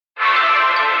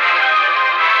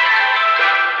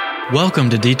Welcome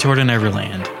to Detour to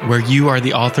Neverland, where you are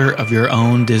the author of your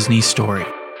own Disney story.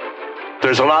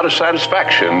 There's a lot of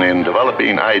satisfaction in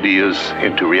developing ideas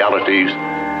into realities.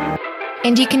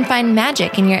 And you can find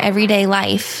magic in your everyday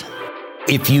life.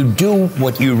 If you do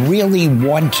what you really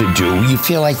want to do, you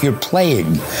feel like you're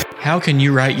playing. How can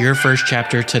you write your first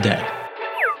chapter today?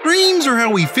 Dreams are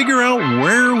how we figure out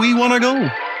where we want to go.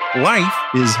 Life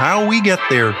is how we get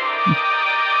there.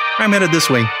 I'm headed this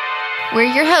way. We're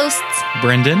your hosts,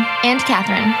 Brendan and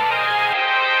Catherine.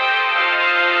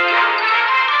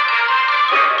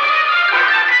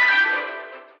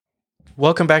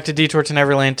 Welcome back to Detour to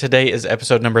Neverland. Today is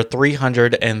episode number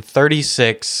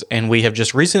 336, and we have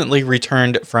just recently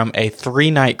returned from a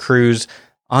 3-night cruise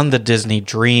on the Disney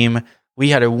Dream. We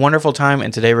had a wonderful time,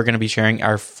 and today we're going to be sharing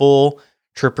our full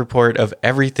trip report of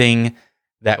everything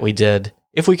that we did,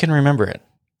 if we can remember it.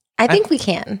 I think we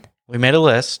can. We made a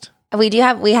list. We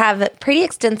have pretty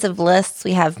extensive lists.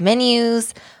 We have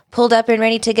menus pulled up and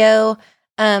ready to go.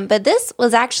 But this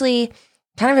was actually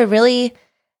kind of a really,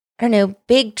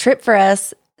 big trip for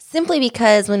us, simply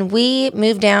because when we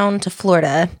moved down to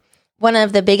Florida, one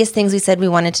of the biggest things we said we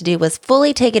wanted to do was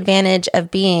fully take advantage of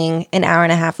being an hour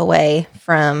and a half away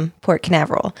from Port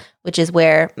Canaveral, which is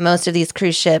where most of these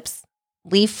cruise ships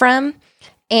leave from.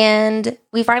 And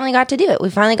we finally got to do it. We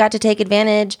finally got to take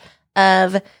advantage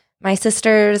of my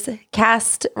sister's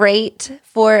cast rate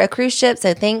for a cruise ship.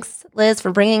 So thanks, Liz,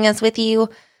 for bringing us with you.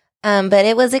 But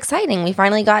it was exciting. We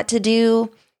finally got to do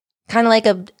kind of like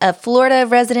a Florida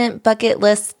resident bucket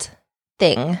list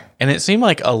thing. And it seemed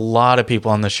like a lot of people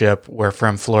on the ship were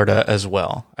from Florida as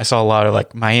well. I saw a lot of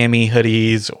like Miami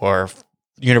hoodies or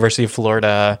University of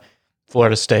Florida,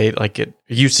 Florida State, like at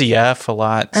UCF a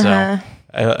lot. So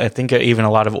I think even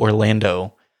a lot of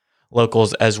Orlando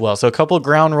locals as well. So a couple of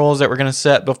ground rules that we're going to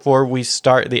set before we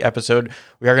start the episode.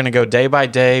 We are going to go day by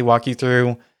day, walk you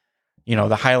through,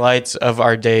 the highlights of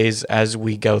our days as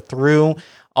we go through.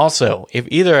 Also, if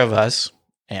either of us,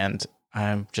 and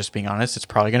I'm just being honest, it's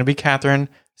probably going to be Catherine,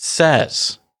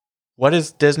 says, what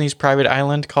is Disney's private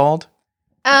island called?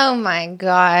 Oh my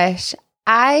gosh.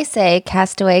 I say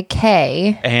Castaway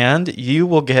Cay. And you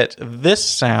will get this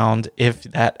sound if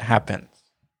that happens.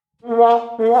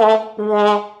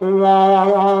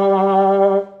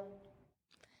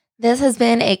 This has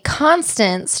been a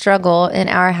constant struggle in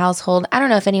our household. I don't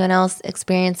know if anyone else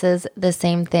experiences the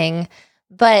same thing,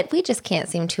 but we just can't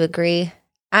seem to agree.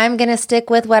 I'm going to stick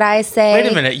with what I say.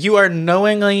 Wait a minute. You are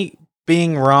knowingly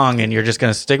being wrong and you're just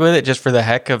going to stick with it just for the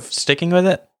heck of sticking with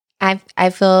it?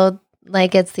 I feel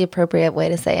like it's the appropriate way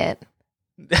to say it.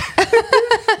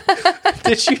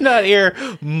 Did you not hear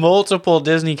multiple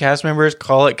Disney cast members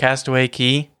call it Castaway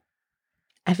Cay?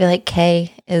 I feel like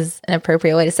K is an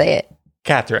appropriate way to say it.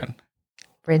 Catherine.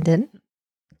 Brendan.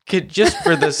 Just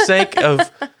for the sake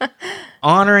of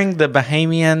honoring the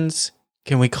Bahamians,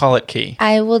 can we call it Key?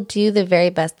 I will do the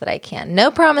very best that I can.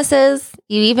 No promises.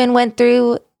 You even went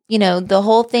through, the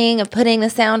whole thing of putting the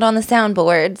sound on the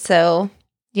soundboard. So,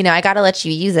 I got to let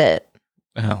you use it.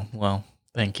 Oh, well,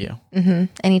 thank you.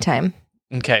 Anytime.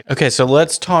 Okay, so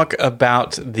let's talk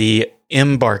about the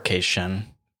embarkation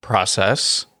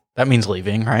process. That means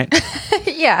leaving, right?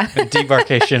 Yeah.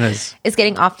 Debarkation is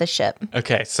getting off the ship.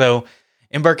 Okay, so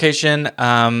embarkation.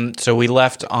 So we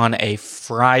left on a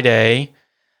Friday.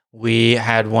 We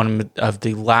had one of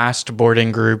the last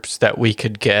boarding groups that we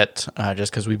could get,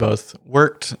 just because we both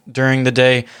worked during the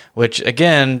day, which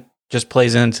again just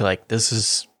plays into like this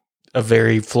is a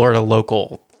very Florida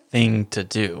local thing to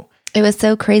do. It was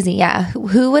so crazy, yeah.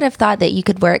 Who would have thought that you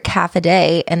could work half a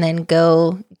day and then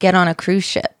go get on a cruise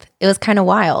ship? It was kind of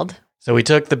wild. So we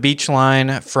took the beach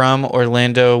line from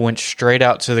Orlando, went straight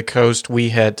out to the coast. We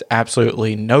had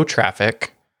absolutely no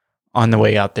traffic on the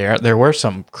way out there. There were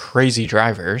some crazy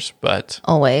drivers, but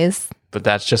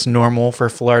that's just normal for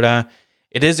Florida.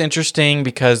 It is interesting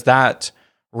because that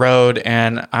road,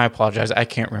 and I apologize, I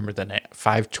can't remember the name,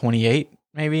 528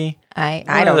 maybe? I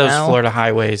don't know. Those Florida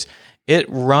highways. It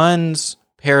runs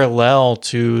parallel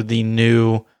to the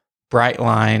new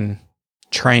Brightline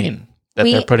train that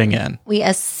they're putting in. We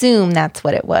assume that's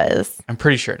what it was. I'm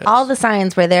pretty sure it is. All the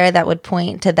signs were there that would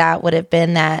point to that would have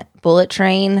been that bullet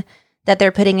train that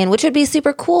they're putting in, which would be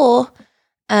super cool,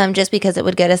 just because it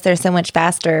would get us there so much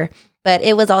faster. But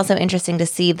it was also interesting to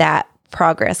see that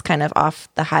progress kind of off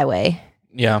the highway.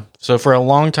 Yeah. So for a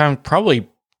long time, probably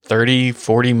 30,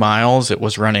 40 miles, it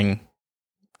was running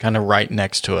kind of right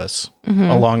next to us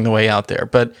along the way out there.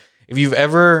 But if you've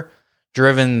ever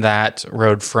driven that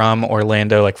road from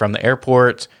Orlando, like from the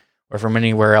airport or from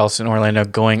anywhere else in Orlando,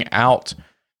 going out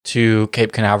to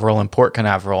Cape Canaveral and Port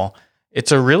Canaveral,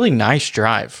 it's a really nice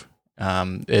drive.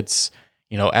 It's,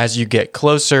 as you get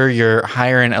closer, you're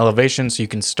higher in elevation, so you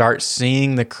can start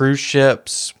seeing the cruise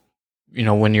ships,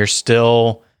 when you're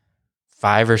still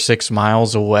 5 or 6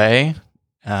 miles away.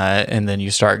 And then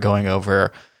you start going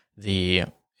over the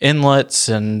inlets,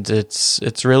 and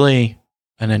it's really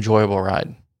an enjoyable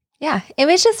ride. Yeah, it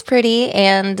was just pretty.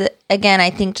 And again, I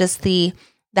think just the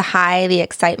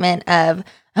excitement of,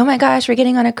 oh my gosh, we're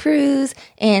getting on a cruise,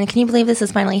 and can you believe this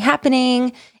is finally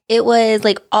happening? It was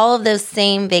like all of those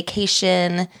same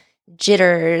vacation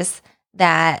jitters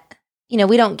that,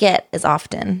 we don't get as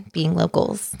often being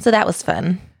locals. So that was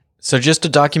fun. So just to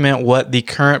document what the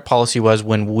current policy was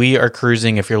when we are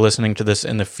cruising, if you're listening to this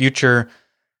in the future.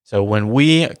 So when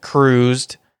we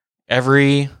cruised,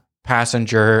 every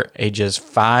passenger ages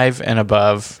 5 and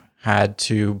above had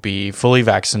to be fully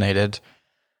vaccinated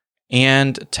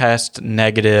and test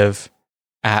negative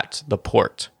at the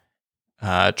port.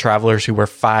 Travelers who were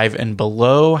 5 and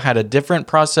below had a different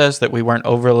process that we weren't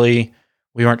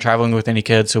traveling with any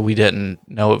kids, so we didn't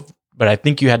know. But I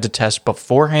think you had to test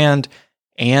beforehand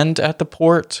and at the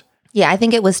port. Yeah, I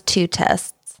think it was 2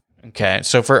 tests. Okay,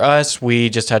 so for us, we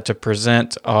just had to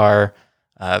present our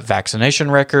vaccination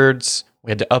records.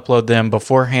 We had to upload them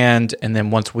beforehand, and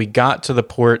then once we got to the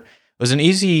port, it was an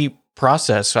easy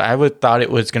process. So I thought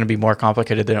it was going to be more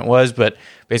complicated than it was, but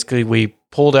basically we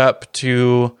pulled up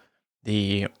to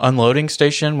the unloading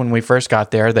station when we first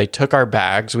got there. They took our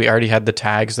bags. We already had the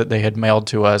tags that they had mailed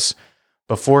to us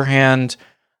beforehand.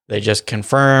 They just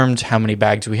confirmed how many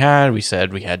bags we had. We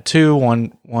said we had 2,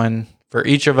 one for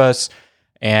each of us,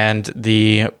 and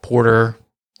the porter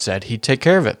said he'd take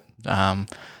care of it.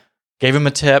 Gave him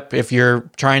a tip. If you're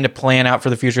trying to plan out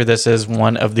for the future, this is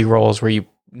one of the roles where you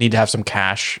need to have some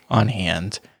cash on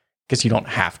hand, because you don't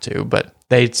have to, but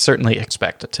they certainly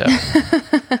expect a tip.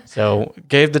 So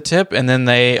gave the tip, and then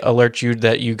they alert you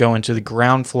that you go into the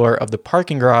ground floor of the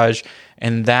parking garage,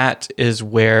 and that is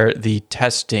where the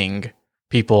testing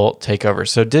people take over.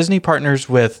 So Disney partners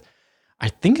with, I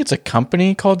think it's a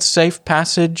company called Safe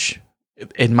Passage.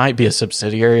 It might be a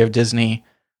subsidiary of Disney.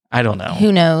 I don't know.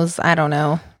 Who knows? I don't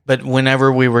know. But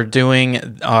whenever we were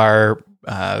doing our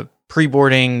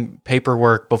pre-boarding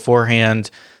paperwork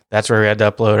beforehand, that's where we had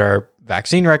to upload our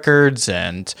vaccine records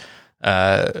and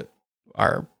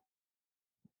our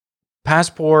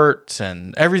passport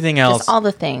and everything else. Just all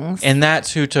the things. And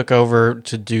that's who took over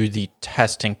to do the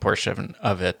testing portion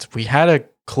of it. We had a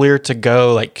clear to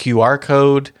go QR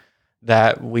code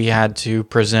that we had to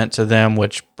present to them,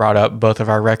 which brought up both of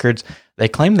our records. They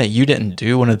claimed that you didn't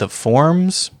do one of the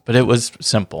forms, but it was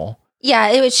simple. Yeah,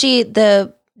 it was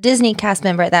the Disney cast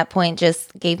member at that point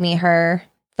just gave me her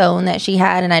phone that she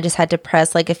had, and I just had to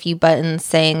press a few buttons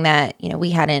saying that,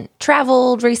 we hadn't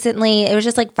traveled recently. It was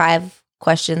just 5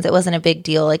 questions. It wasn't a big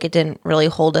deal. It didn't really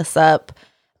hold us up,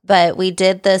 but we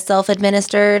did the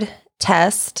self-administered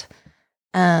test.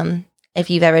 If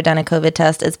you've ever done a COVID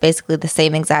test, it's basically the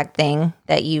same exact thing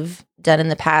that you've done in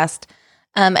the past.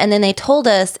 And then they told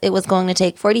us it was going to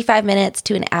take 45 minutes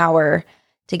to an hour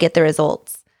to get the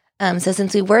results. So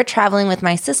since we were traveling with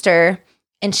my sister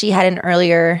and she had an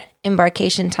earlier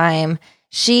embarkation time,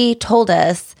 she told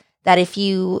us that if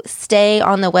you stay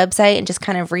on the website and just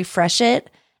kind of refresh it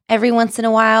every once in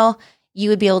a while, you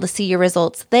would be able to see your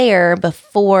results there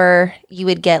before you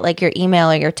would get your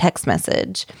email or your text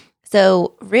message.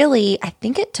 So really, I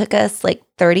think it took us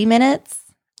 30 minutes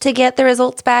to get the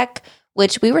results back,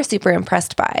 which we were super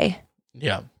impressed by.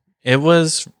 Yeah, it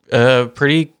was a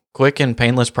pretty quick and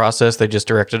painless process. They just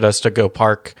directed us to go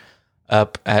park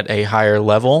up at a higher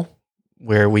level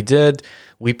where we did.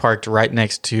 We parked right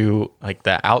next to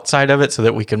the outside of it so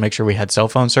that we could make sure we had cell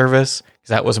phone service. Because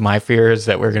that was my fear, is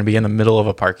that we're going to be in the middle of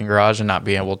a parking garage and not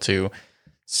be able to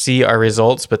see our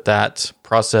results. But that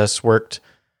process worked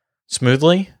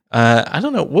smoothly. I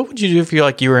don't know. What would you do if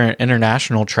you you were an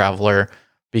international traveler,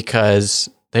 because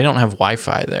they don't have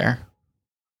Wi-Fi there?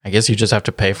 I guess you just have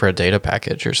to pay for a data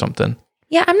package or something.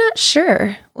 Yeah, I'm not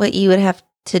sure what you would have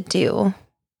to do.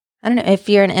 I don't know. If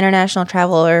you're an international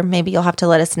traveler, maybe you'll have to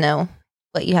let us know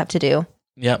what you have to do.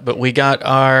 Yeah, but we got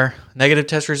our negative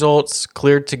test results,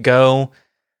 cleared to go.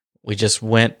 We just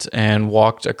went and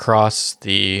walked across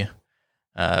the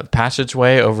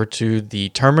passageway over to the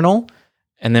terminal.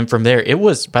 And then from there,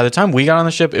 by the time we got on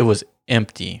the ship, it was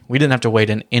empty. We didn't have to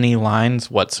wait in any lines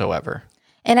whatsoever.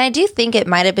 And I do think it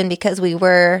might have been because we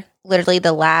were literally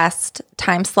the last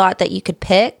time slot that you could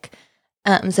pick.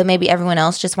 So maybe everyone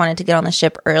else just wanted to get on the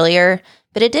ship earlier.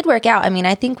 But it did work out. I mean,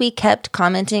 I think we kept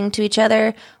commenting to each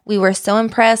other. We were so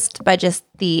impressed by just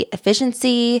the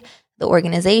efficiency, the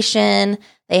organization.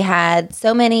 They had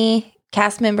so many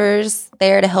cast members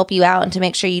there to help you out and to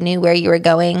make sure you knew where you were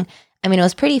going. I mean, it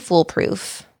was pretty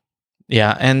foolproof.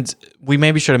 Yeah, and we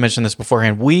maybe should have mentioned this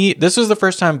beforehand. This was the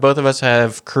first time both of us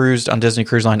have cruised on Disney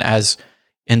Cruise Line as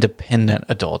independent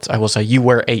adults. I will say you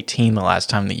were 18 the last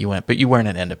time that you went, but you weren't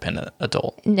an independent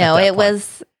adult. No, it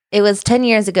was 10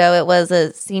 years ago. It was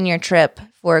a senior trip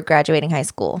for graduating high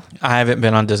school. I haven't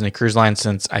been on Disney Cruise Line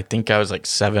since I think I was like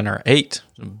 7 or 8.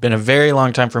 It's been a very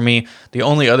long time for me. The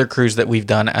only other cruise that we've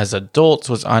done as adults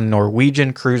was on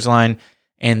Norwegian Cruise Line,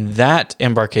 and that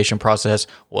embarkation process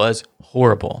was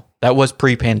horrible. That was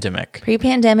pre-pandemic.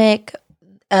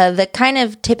 The kind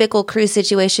of typical cruise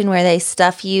situation where they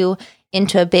stuff you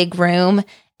into a big room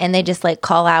and they just like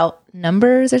call out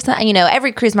numbers or something. You know,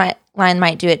 every cruise line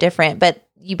might do it different, but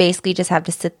you basically just have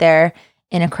to sit there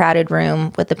in a crowded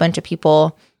room with a bunch of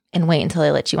people and wait until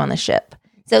they let you on the ship.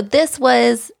 So this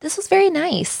was very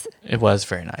nice. It was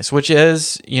very nice, which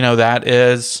is, that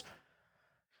is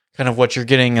kind of what you're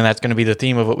getting, and that's going to be the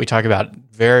theme of what we talk about.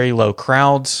 Very low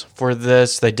crowds for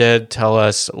this. They did tell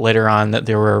us later on that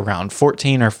there were around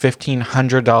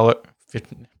 $1,400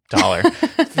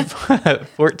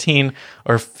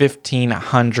 or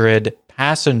 1,500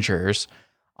 passengers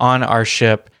on our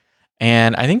ship.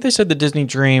 And I think they said the Disney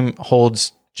Dream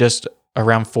holds just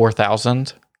around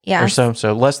 4,000 or so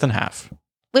less than half.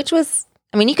 Which was,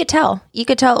 you could tell. You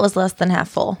could tell it was less than half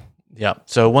full. Yeah.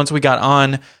 So once we got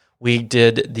on, we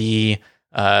did the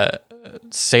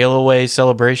sail away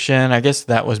celebration. I guess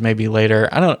that was maybe later.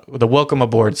 The welcome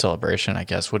aboard celebration, I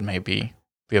guess, would maybe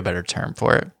be a better term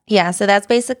for it. Yeah. So that's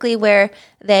basically where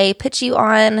they put you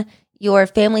on your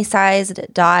family-sized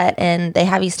dot and they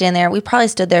have you stand there. We probably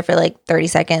stood there for like 30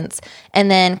 seconds. And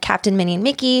then Captain Minnie and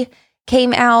Mickey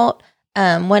came out.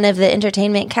 One of the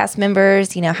entertainment cast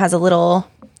members, has a little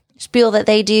spiel that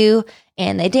they do,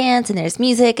 and they dance, and there's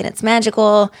music, and it's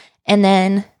magical. And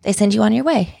then they send you on your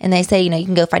way. And they say, you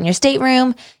can go find your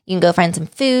stateroom, you can go find some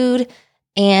food.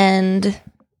 And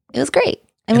it was great.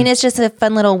 It's just a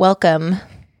fun little welcome.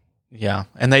 Yeah.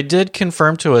 And they did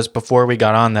confirm to us before we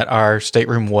got on that our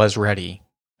stateroom was ready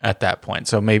at that point.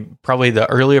 So probably the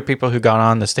earlier people who got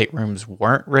on, the staterooms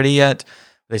weren't ready yet.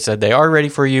 They said they are ready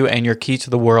for you, and your key to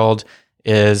the world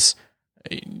is,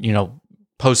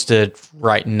 posted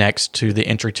right next to the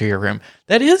entry to your room.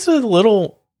 That is a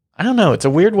little, I don't know, it's a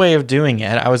weird way of doing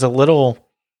it. I was a little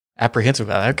apprehensive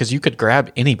about that because you could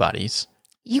grab anybody's.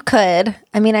 You could.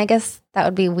 I guess that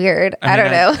would be weird. I don't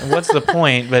know. What's the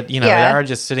point? But, they are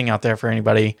just sitting out there for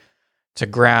anybody to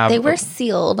grab. They were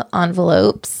sealed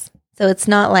envelopes. So it's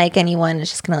not like anyone is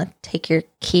just going to take your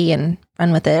key and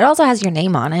run with it. It also has your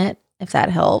name on it, if that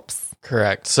helps.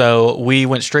 Correct. So we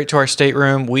went straight to our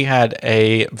stateroom. We had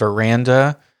a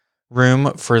veranda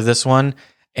room for this one.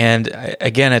 And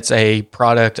again, it's a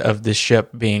product of the ship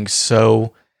being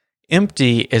so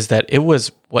empty, is that it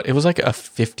was like a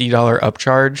 $50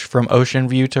 upcharge from Ocean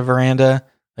View to veranda.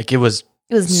 Like it was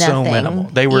so nothing. minimal.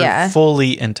 They were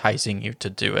fully enticing you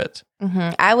to do it. Mm-hmm.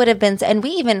 I would have been, and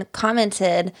we even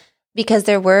commented, because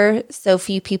there were so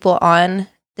few people on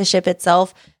the ship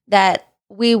itself, that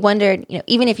we wondered,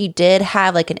 even if you did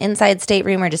have like an inside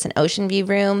stateroom or just an Ocean View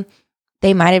room,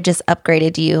 they might have just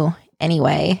upgraded you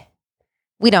anyway.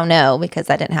 We don't know because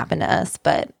that didn't happen to us,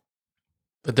 but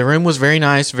the room was very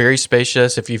nice, very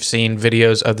spacious. If you've seen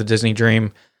videos of the Disney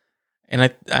Dream,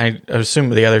 and I assume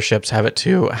the other ships have it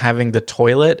too, having the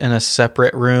toilet in a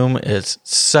separate room is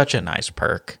such a nice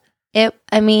perk.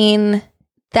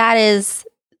 That is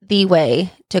the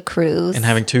way to cruise. And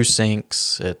having two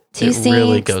sinks, it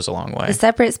really goes a long way. The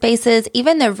separate spaces,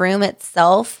 even the room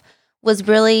itself was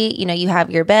really, you have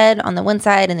your bed on the one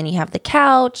side, and then you have the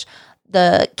couch,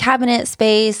 the cabinet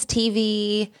space,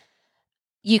 TV.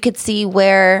 You could see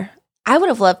where, I would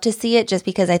have loved to see it just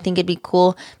because I think it'd be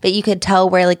cool, but you could tell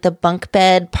where like the bunk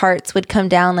bed parts would come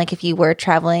down. Like if you were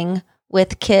traveling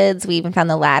with kids, we even found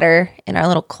the ladder in our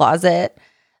little closet,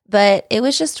 but it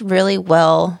was just really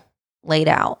well laid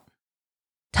out.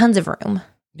 Tons of room.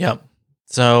 Yep.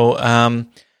 So,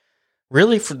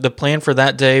 really for the plan for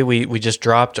that day, we just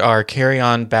dropped our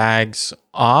carry-on bags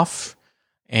off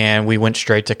and we went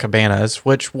straight to Cabanas,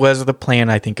 which was the plan,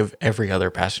 I think, of every other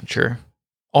passenger.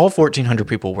 All 1,400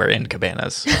 people were in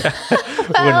Cabanas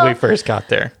when we first got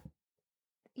there.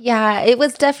 Yeah, it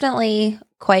was definitely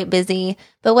quite busy.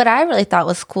 But what I really thought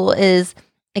was cool is,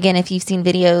 again, if you've seen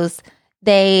videos,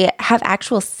 they have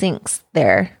actual sinks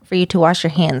there for you to wash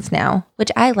your hands now,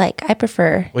 which I like. I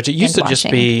prefer. Which it used to just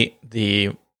be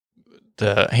the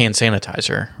hand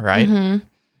sanitizer, right? Mm-hmm.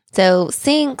 So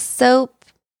sinks, soap,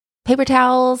 paper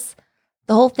towels,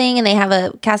 the whole thing. And they have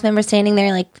a cast member standing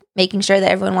there, like making sure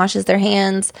that everyone washes their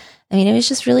hands. It was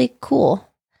just really cool.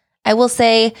 I will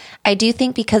say, I do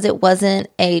think because it wasn't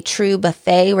a true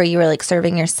buffet where you were like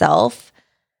serving yourself,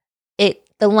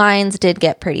 the lines did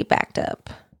get pretty backed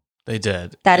up. They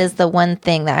did. That is the one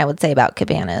thing that I would say about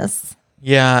Cabanas.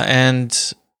 Yeah,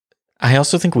 and I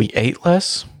also think we ate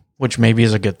less, which maybe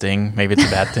is a good thing. Maybe it's a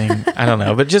bad thing. I don't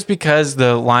know. But just because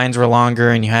the lines were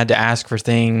longer and you had to ask for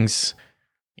things,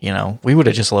 we would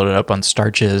have just loaded up on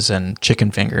starches and chicken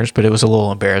fingers, but it was a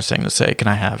little embarrassing to say, can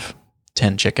I have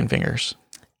 10 chicken fingers?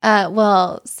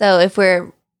 So if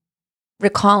we're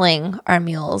recalling our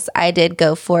meals, I did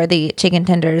go for the chicken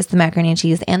tenders, the macaroni and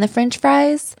cheese, and the French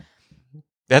fries.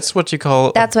 That's what you call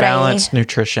a balanced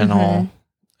nutritional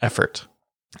effort.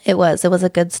 It was a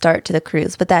good start to the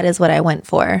cruise, but that is what I went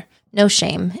for. No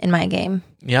shame in my game.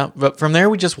 Yeah, but from there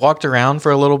we just walked around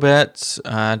for a little bit,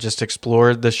 just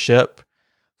explored the ship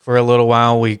for a little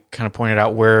while. We kind of pointed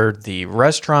out where the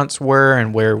restaurants were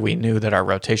and where we knew that our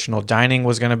rotational dining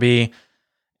was going to be.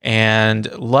 And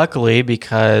luckily,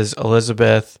 because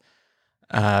Elizabeth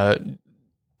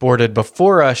boarded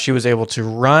before us, she was able to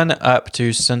run up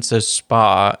to Sensa's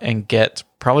Spa and get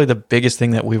probably the biggest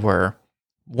thing that we were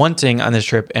wanting on this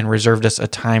trip, and reserved us a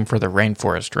time for the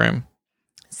rainforest room.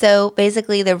 So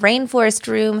basically, the rainforest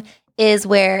room is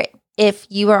where, if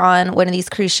you were on one of these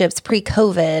cruise ships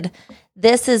pre-COVID,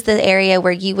 this is the area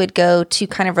where you would go to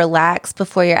kind of relax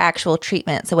before your actual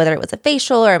treatment. So whether it was a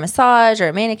facial or a massage or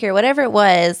a manicure, whatever it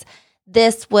was,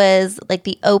 this was like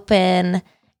the open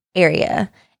area.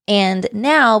 And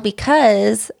now,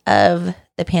 because of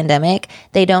the pandemic,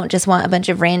 they don't just want a bunch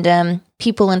of random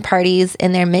people and parties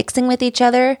and they're mixing with each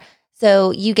other.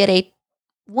 So you get a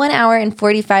 1 hour and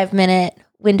 45-minute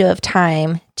window of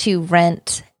time to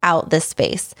rent out this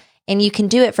space. And you can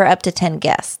do it for up to 10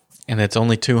 guests. And it's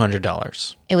only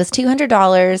 $200. It was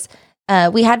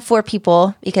 $200. We had 4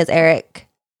 people because Eric,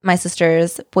 my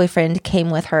sister's boyfriend,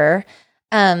 came with her.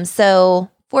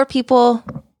 So 4 people,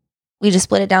 we just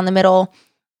split it down the middle.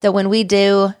 So when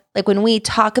we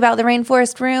talk about the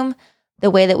rainforest room, the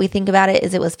way that we think about it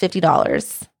is it was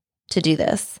 $50 to do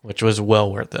this. Which was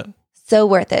well worth it. So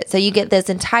worth it. So you get this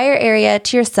entire area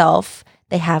to yourself.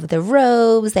 They have the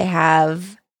robes, they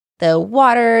have the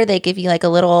water, they give you like a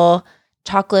little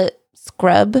chocolate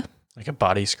scrub. Like a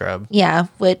body scrub. Yeah,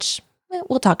 which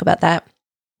we'll talk about that.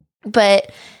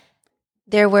 But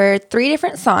there were 3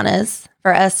 different saunas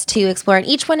for us to explore, and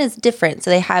each one is different. So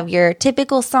they have your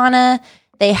typical sauna.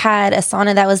 They had a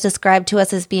sauna that was described to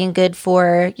us as being good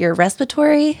for your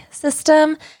respiratory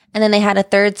system. And then they had a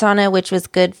third sauna, which was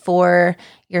good for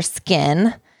your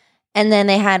skin. And then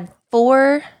they had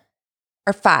 4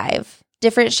 or 5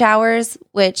 different showers,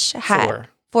 which had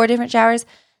 4 different showers.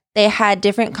 They had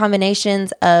different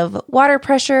combinations of water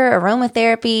pressure,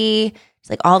 aromatherapy,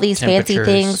 like all these fancy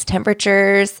things,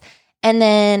 temperatures. And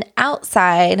then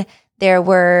outside, there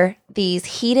were these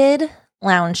heated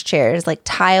lounge chairs, like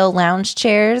tile lounge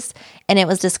chairs. And it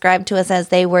was described to us as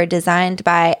they were designed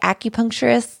by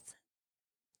acupuncturists,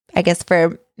 I guess,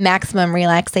 for maximum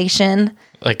relaxation.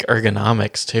 Like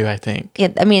ergonomics too, I think.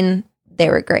 Yeah, I mean, they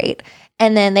were great.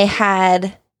 And then they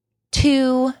had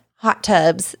 2 hot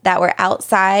tubs that were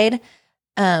outside.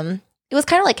 It was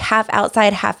kind of like half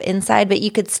outside, half inside, but you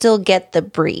could still get the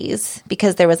breeze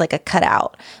because there was like a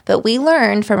cutout. But we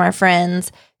learned from our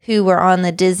friends who were on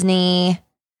the Disney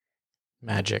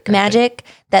Magic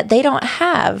that they don't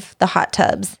have the hot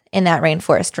tubs in that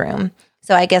rainforest room.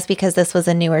 So I guess because this was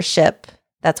a newer ship,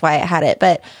 that's why it had it.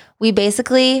 But we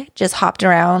basically just hopped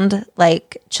around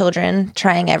like children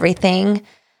trying everything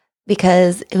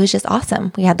because it was just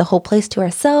awesome. We had the whole place to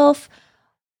ourselves.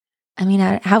 I mean,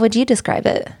 how would you describe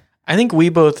it? I think we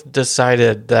both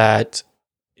decided that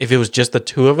if it was just the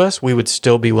 2 of us, we would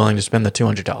still be willing to spend the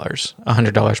 $200,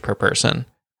 $100 per person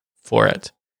for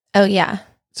it. Oh, yeah.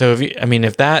 So,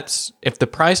 if the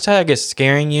price tag is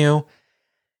scaring you,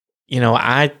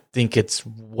 I think it's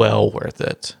well worth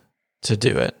it to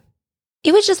do it.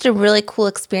 It was just a really cool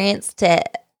experience to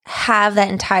have that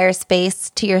entire space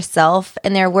to yourself.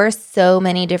 And there were so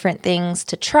many different things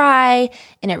to try.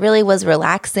 And it really was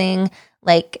relaxing.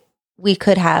 Like we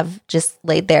could have just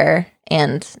laid there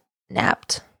and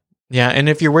napped. Yeah. And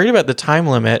if you're worried about the time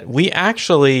limit, we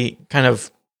actually kind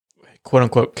of quote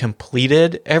unquote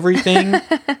completed everything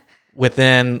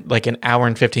within like an hour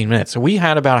and 15 minutes. So we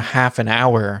had about a half an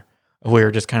hour. We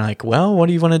were just kind of like, well, what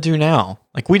do you want to do now?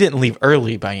 Like we didn't leave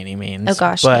early by any means. Oh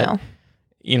gosh, but, no.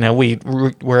 We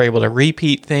were able to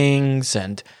repeat things,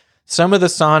 and some of the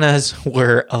saunas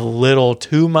were a little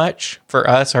too much for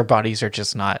us. Our bodies are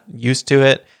just not used to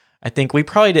it. I think we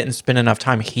probably didn't spend enough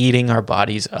time heating our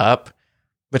bodies up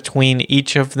between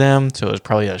each of them. So it was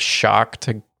probably a shock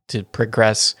to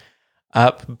progress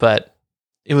up. But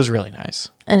it was really nice.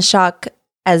 And shock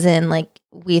as in like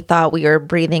we thought we were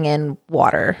breathing in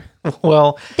water.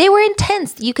 Well, they were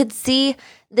intense. You could see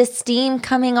the steam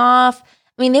coming off.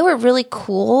 I mean, they were really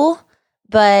cool,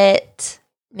 but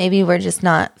maybe we're just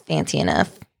not fancy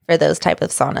enough for those type of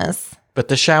saunas. But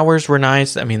the showers were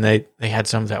nice. I mean, they had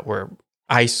some that were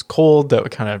ice cold that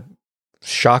would kind of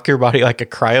shock your body like a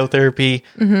cryotherapy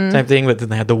type thing. But then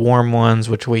they had the warm ones,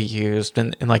 which we used.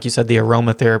 And like you said, the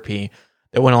aromatherapy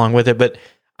that went along with it. But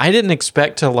I didn't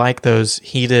expect to like those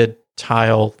heated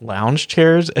tile lounge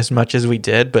chairs as much as we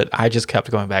did. But I just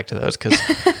kept going back to those because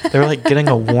they were like getting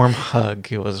a warm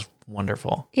hug. It was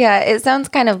wonderful. Yeah, it sounds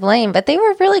kind of lame, but they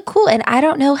were really cool. And I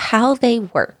don't know how they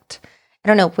worked. I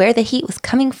don't know where the heat was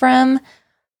coming from.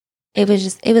 It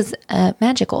was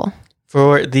magical.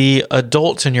 For the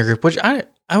adults in your group, which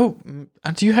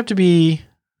do you have to be,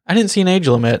 I didn't see an age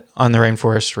limit on the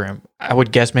Rainforest Room. I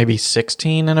would guess maybe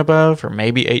 16 and above or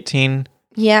maybe 18.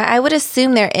 Yeah, I would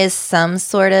assume there is some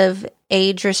sort of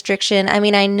age restriction. I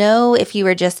mean, I know if you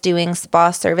were just doing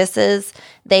spa services,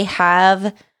 they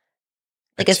have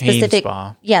like a specific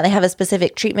spa. Yeah, they have a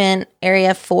specific treatment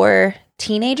area for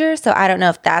teenagers. So I don't know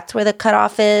if that's where the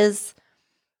cutoff is.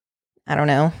 I don't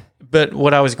know. But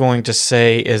what I was going to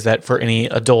say is that for any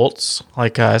adults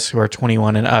like us who are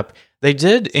 21 and up, they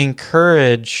did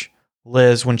encourage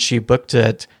Liz when she booked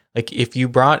it. Like if you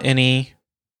brought any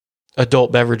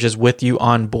adult beverages with you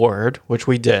on board, which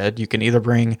we did, you can either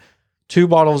bring 2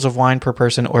 bottles of wine per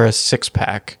person or a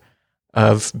 6-pack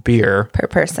of beer per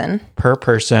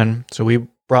person. So we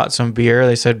brought some beer.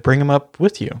 They said, bring them up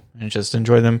with you and just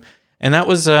enjoy them. And that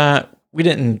was, we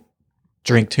didn't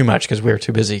drink too much because we were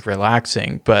too busy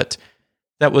relaxing, but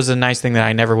that was a nice thing that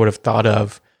I never would have thought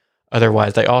of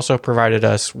otherwise. They also provided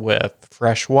us with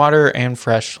fresh water and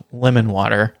fresh lemon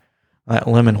water. That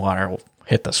lemon water will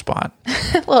hit the spot.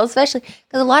 Well, especially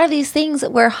because a lot of these things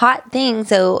were hot things,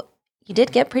 so you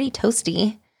did get pretty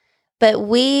toasty. But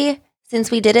since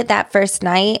we did it that first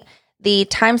night, the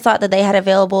time slot that they had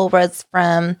available was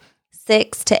from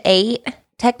 6 to 8.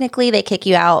 Technically, they kick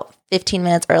you out 15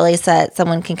 minutes early so that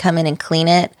someone can come in and clean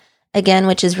it again,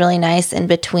 which is really nice in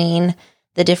between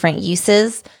the different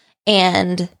uses.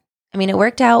 And I mean, it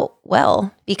worked out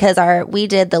well because we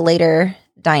did the later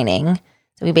dining.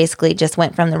 So we basically just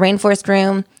went from the Rainforest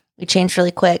Room, we changed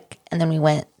really quick, and then we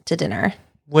went to dinner.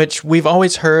 Which we've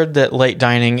always heard that late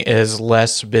dining is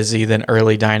less busy than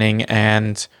early dining.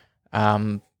 And,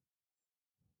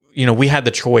 we had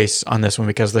the choice on this one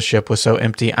because the ship was so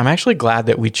empty. I'm actually glad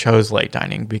that we chose late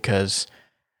dining because,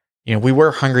 we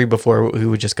were hungry before. We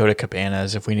would just go to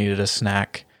Cabanas if we needed a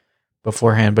snack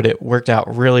beforehand, but it worked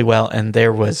out really well. And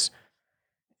there was,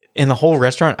 in the whole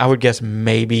restaurant, I would guess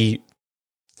maybe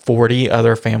 40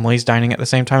 other families dining at the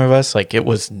same time of us. Like it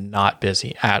was not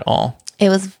busy at all. It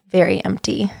was very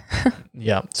empty.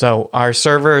 Yeah. So our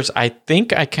servers, I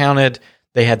think I counted,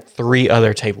 they had 3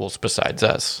 other tables besides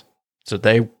us. So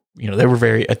they were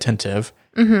very attentive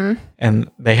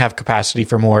and they have capacity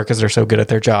for more because they're so good at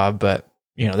their job. But,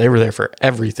 they were there for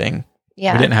everything.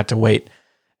 Yeah. We didn't have to wait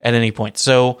at any point.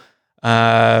 So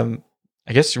I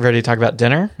guess you're ready to talk about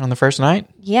dinner on the first night?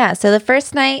 Yeah. So the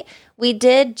first night we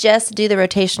did just do the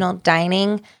rotational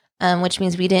dining, which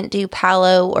means we didn't do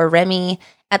Palo or Remy.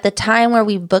 At the time where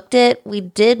we booked it, we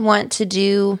did want to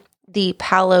do the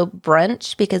Palo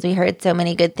brunch because we heard so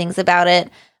many good things about it,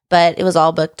 but it was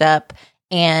all booked up.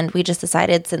 And we just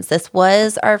decided since this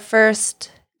was our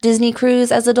first Disney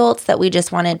cruise as adults that we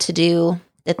just wanted to do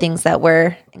the things that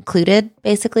were included,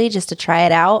 basically, just to try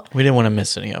it out. We didn't want to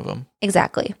miss any of them.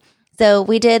 Exactly. So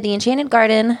we did the Enchanted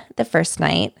Garden the first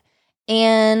night,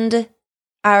 and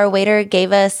our waiter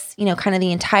gave us, kind of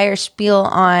the entire spiel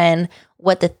on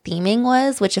what the theming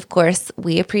was, which of course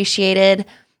we appreciated.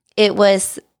 It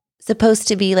was supposed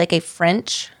to be like a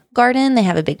French garden. They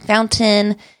have a big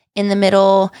fountain in the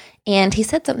middle, and he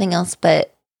said something else,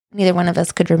 but neither one of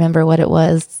us could remember what it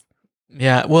was.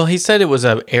 Yeah, well, he said it was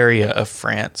an area of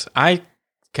France. I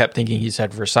kept thinking he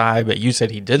said Versailles, but you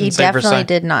said he didn't say Versailles. He definitely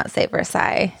did not say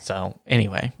Versailles. So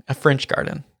anyway, a French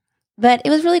garden. But it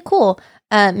was really cool.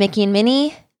 Mickey and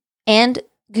Minnie and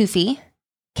Goofy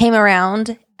came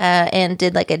around and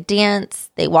did like a dance.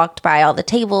 They walked by all the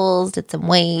tables, did some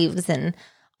waves and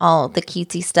all the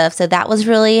cutesy stuff. So that was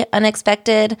really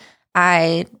unexpected.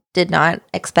 I did not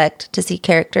expect to see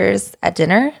characters at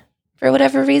dinner for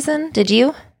whatever reason. Did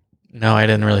you? No, I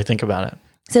didn't really think about it.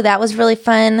 So that was really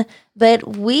fun.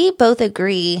 But we both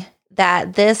agree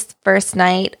that this first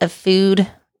night of food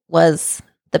was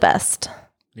the best.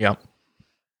 Yep.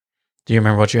 Do you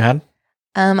remember what you had?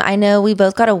 I know we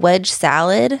both got a wedge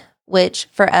salad, which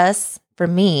for us, for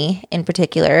me in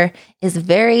particular, is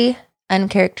very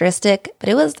uncharacteristic, but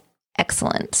it was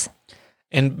excellent.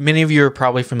 And many of you are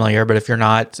probably familiar, but if you're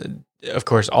not, of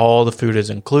course, all the food is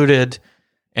included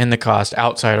in the cost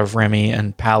outside of Remy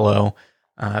and Palo,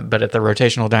 but at the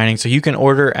rotational dining. So you can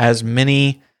order as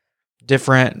many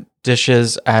different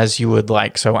dishes as you would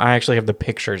like. So I actually have the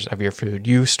pictures of your food.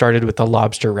 You started with the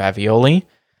lobster ravioli,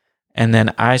 and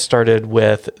then I started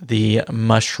with the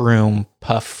mushroom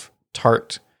puff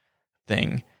tart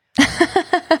thing.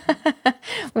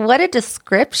 What a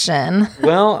description.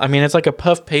 Well, I mean, it's like a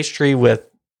puff pastry with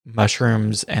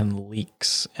mushrooms and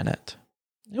leeks in it.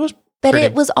 It was But pretty.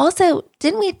 it was also,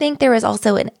 didn't we think there was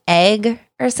also an egg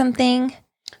or something?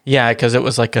 Yeah, because it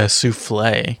was like a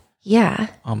souffle Yeah.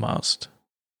 almost.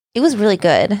 It was really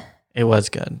good. It was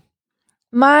good.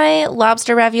 My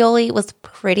lobster ravioli was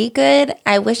pretty good.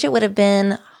 I wish it would have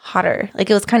been hotter. Like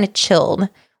it was kind of chilled,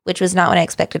 which was not what I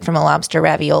expected from a lobster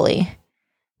ravioli.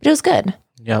 But it was good.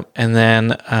 Yep. And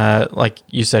then, like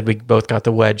you said, we both got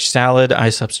the wedge salad. I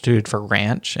substituted for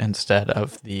ranch instead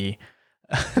of the.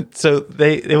 So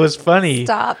it was funny.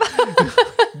 Stop.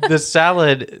 The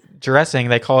salad dressing,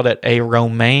 they called it a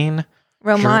romaine.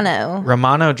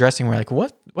 Romano dressing. We're like,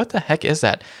 what the heck is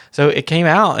that? So it came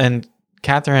out and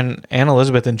Catherine and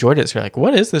Elizabeth enjoyed it. So we're like,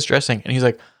 what is this dressing? And he's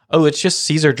like, oh, it's just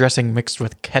Caesar dressing mixed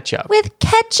with ketchup. With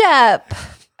ketchup.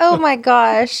 Oh my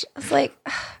gosh. I was like,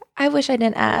 I wish I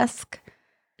didn't ask.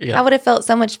 Yeah. I would have felt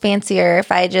so much fancier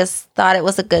if I just thought it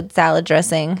was a good salad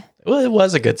dressing. Well, it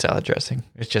was a good salad dressing.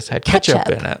 It just had ketchup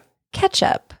in it.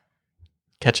 Ketchup.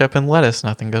 Ketchup and lettuce,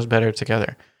 nothing goes better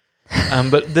together.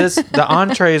 But the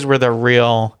entrees were the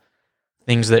real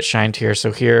things that shined here.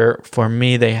 So here, for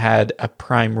me, they had a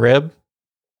prime rib,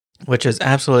 which is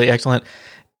absolutely excellent.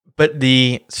 But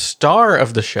the star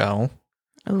of the show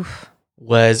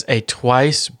was a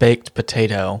twice baked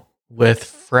potato with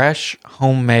fresh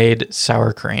homemade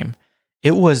sour cream.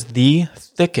 It was the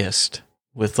thickest,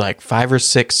 with like 5 or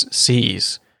 6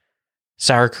 C's,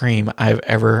 sour cream I've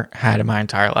ever had in my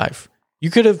entire life. You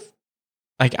could have,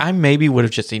 like, I maybe would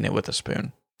have just eaten it with a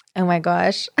spoon. Oh my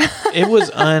gosh. It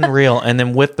was unreal. And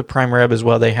then with the prime rib as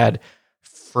well, they had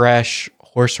fresh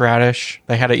horseradish.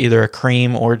 They had either a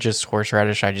cream or just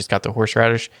horseradish. I just got the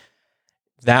horseradish.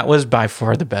 That was by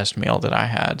far the best meal that I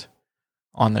had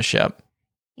on the ship.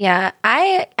 Yeah,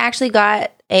 I actually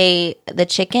got the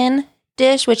chicken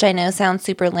dish, which I know sounds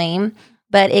super lame,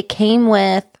 but it came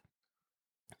with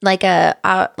like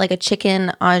a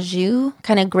chicken au jus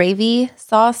kind of gravy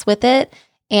sauce with it,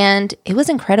 and it was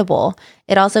incredible.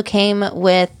 It also came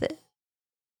with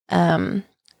I'm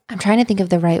trying to think of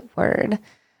the right word.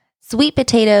 Sweet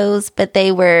potatoes, but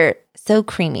they were so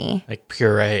creamy. Like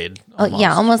pureed. Almost. Oh,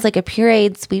 yeah, almost like a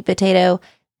pureed sweet potato.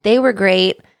 They were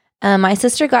great. My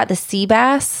sister got the sea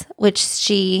bass, which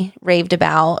she raved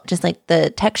about, just like the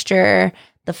texture,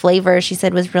 the flavor she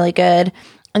said was really good.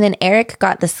 And then Eric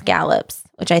got the scallops,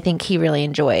 which I think he really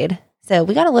enjoyed. So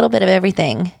we got a little bit of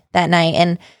everything that night.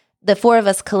 And the 4 of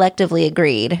us collectively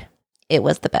agreed it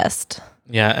was the best.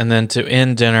 Yeah. And then to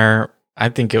end dinner, I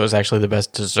think it was actually the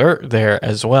best dessert there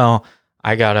as well.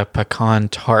 I got a pecan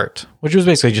tart, which was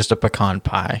basically just a pecan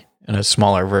pie in a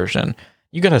smaller version.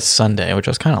 You got a sundae, which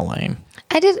was kind of lame.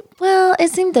 I did. Well, it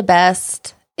seemed the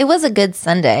best. It was a good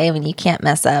sundae. I mean, you can't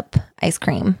mess up ice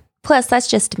cream. Plus, that's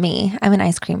just me. I'm an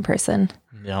ice cream person.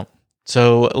 Yeah.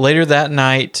 So later that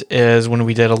night is when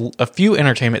we did a few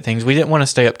entertainment things. We didn't want to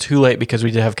stay up too late because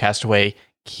we did have Castaway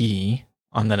Cay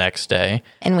on the next day.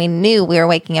 And we knew we were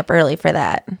waking up early for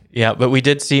that. Yeah, but we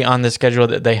did see on the schedule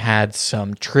that they had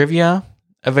some trivia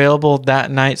available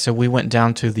that night. So we went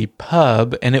down to the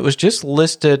pub and it was just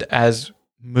listed as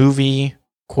movie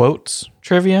quotes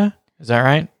trivia. Is that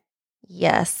right?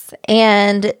 Yes.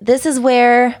 And this is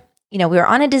where, we were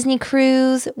on a Disney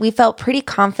cruise. We felt pretty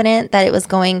confident that it was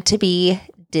going to be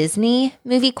Disney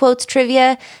movie quotes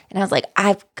trivia. And I was like,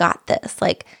 I've got this.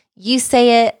 Like, you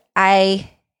say it,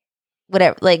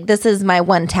 whatever. Like, this is my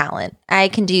one talent. I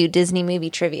can do Disney movie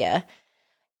trivia.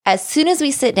 As soon as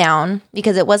we sit down,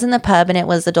 because it was in the pub and it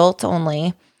was adults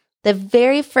only, the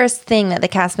very first thing that the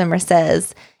cast member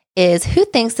says is, who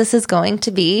thinks this is going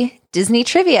to be Disney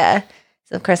trivia?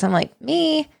 So, of course, I'm like,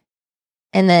 me.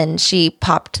 And then she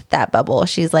popped that bubble.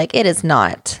 She's like, it is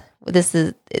not. This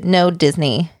is no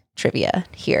Disney trivia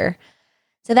here.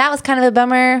 So that was kind of a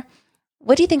bummer.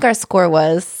 What do you think our score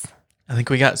was? I think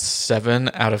we got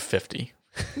 7 out of 50.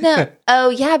 No. Oh,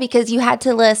 yeah, because you had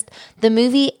to list the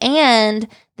movie and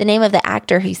the name of the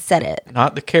actor who said it.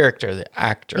 Not the character, the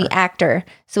actor. The actor.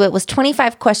 So it was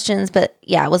 25 questions, but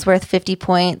yeah, it was worth 50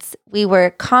 points. We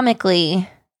were comically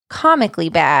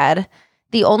bad.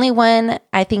 The only one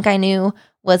I think I knew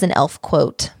was an elf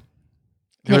quote.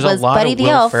 There was it was a lot Buddy of the Will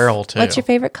Elf. Ferrell, too. What's your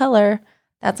favorite color?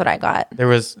 That's what I got. There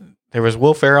was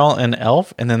Will Ferrell and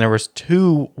Elf, and then there was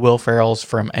 2 Will Ferrells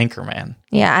from Anchorman.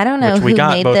 Yeah, I don't know Which we who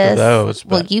got made both this. of those,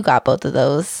 Well, but- you got both of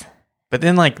those. But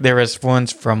then, like, there was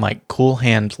ones from, like, Cool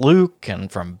Hand Luke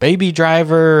and from Baby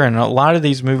Driver, and a lot of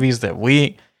these movies that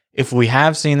if we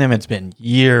have seen them, it's been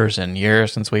years and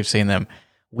years since we've seen them.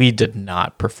 We did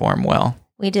not perform well.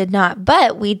 We did not,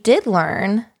 but we did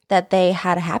learn that they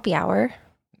had a happy hour.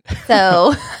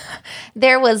 So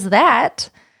there was that.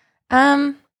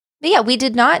 But yeah, we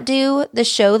did not do the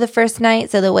show the first night.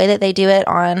 So the way that they do it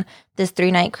on this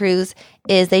 3-night cruise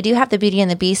is they do have the Beauty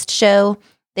and the Beast show.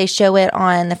 They show it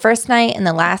on the first night and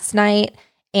the last night.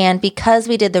 And because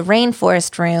we did the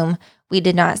rainforest room, we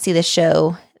did not see the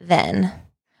show then,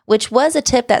 which was a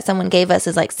tip that someone gave us,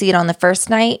 is like, see it on the first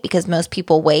night because most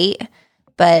people wait.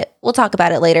 But we'll talk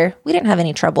about it later. We didn't have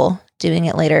any trouble doing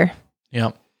it later.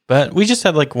 Yep. But we just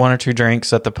had like 1 or 2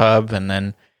 drinks at the pub, and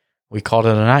then we called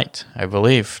it a night, I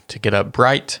believe, to get up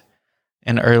bright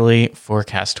and early for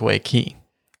Castaway Cay.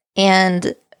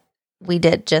 And we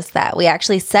did just that. We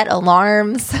actually set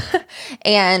alarms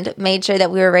and made sure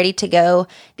that we were ready to go,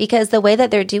 because the way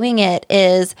that they're doing it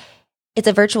is it's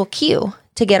a virtual queue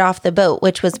to get off the boat,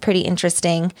 which was pretty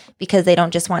interesting because they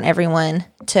don't just want everyone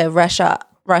to rush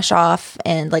off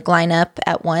and like line up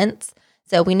at once.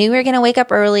 So we knew we were going to wake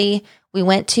up early. We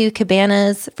went to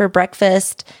Cabanas for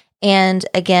breakfast. And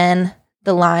again,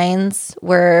 the lines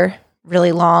were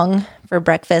really long for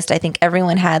breakfast. I think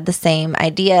everyone had the same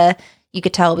idea. You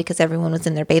could tell because everyone was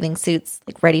in their bathing suits,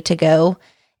 like ready to go.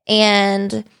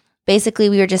 And basically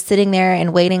we were just sitting there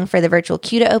and waiting for the virtual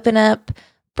queue to open up.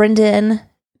 Brendan,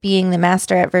 being the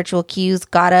master at virtual queues,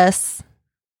 got us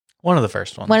One of the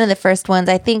first ones. one of the first ones.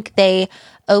 I think they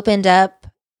opened up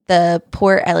the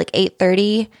port at like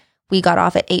 8:30. We got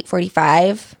off at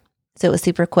 8:45, so it was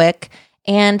super quick.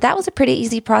 And that was a pretty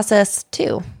easy process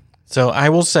too. So I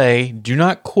will say, do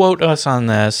not quote us on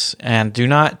this, and do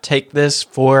not take this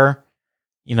for,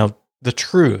 the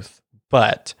truth.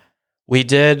 But we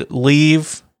did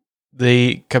leave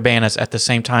the Cabanas at the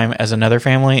same time as another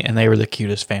family, and they were the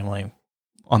cutest family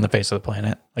on the face of the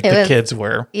planet. Like the kids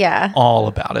were Yeah. all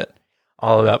about it,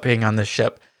 all about being on this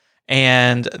ship.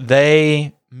 And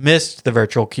they missed the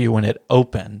virtual queue when it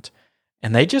opened,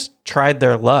 and they just tried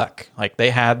their luck. Like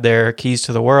they had their keys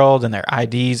to the world and their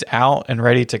IDs out and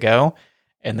ready to go,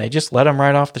 and they just let them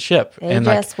right off the ship. They and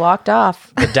just walked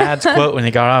off. the dad's quote when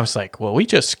they got off was like, well, we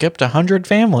just skipped 100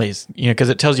 families, because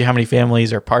it tells you how many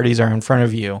families or parties are in front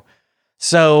of you.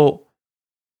 So,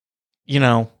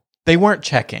 they weren't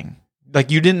checking. Like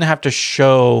you didn't have to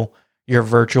show your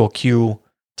virtual queue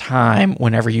time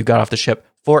whenever you got off the ship.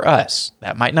 For us,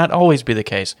 that might not always be the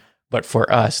case, but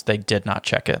for us, they did not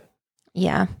check it.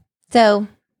 Yeah. So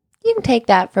you can take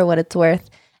that for what it's worth.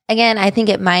 Again, I think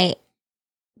it might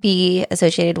be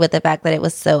associated with the fact that it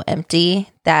was so empty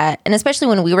and especially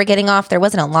when we were getting off, there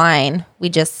wasn't a line. We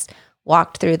just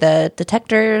walked through the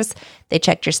detectors, they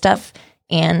checked your stuff,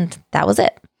 and that was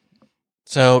it.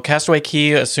 So Castaway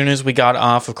Cay, as soon as we got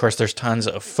off, of course, there's tons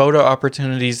of photo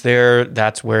opportunities there.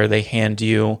 That's where they hand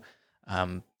you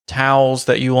towels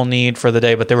that you will need for the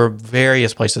day, but there were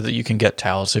various places that you can get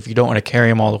towels. If you don't want to carry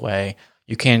them all the way,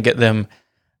 you can get them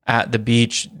at the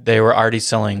beach. They were already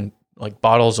selling like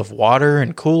bottles of water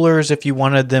and coolers if you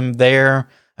wanted them there.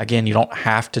 Again, you don't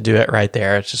have to do it right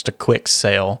there. It's just a quick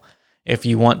sale if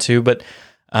you want to, but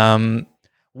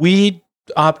we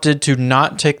opted to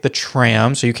not take the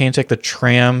tram, so you can't take the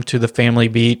tram to the family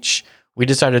beach. We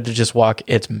decided to just walk.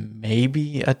 It's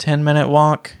maybe a 10-minute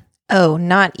walk. Oh,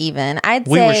 not even.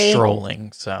 We were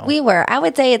strolling, so. We were. I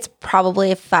would say it's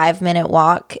probably a 5-minute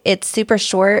walk. It's super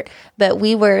short, but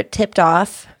we were tipped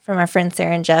off from our friends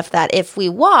Sarah and Jeff that if we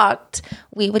walked,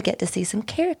 we would get to see some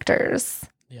characters,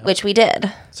 which we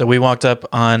did. So we walked up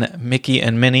on Mickey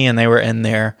and Minnie, and they were in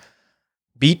their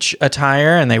beach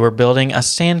attire, and they were building a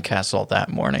sandcastle that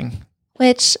morning.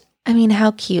 Which, I mean,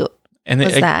 how cute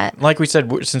was that? Like we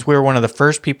said, since we were one of the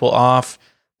first people off,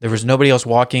 there was nobody else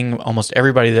walking. Almost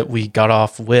everybody that we got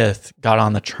off with got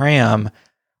on the tram.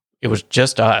 It was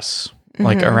just us,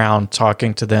 like around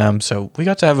talking to them. So we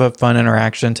got to have a fun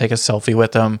interaction, take a selfie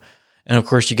with them. And of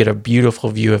course, you get a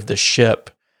beautiful view of the ship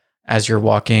as you're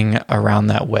walking around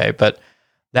that way. But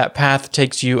that path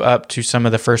takes you up to some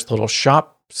of the first little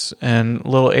shops and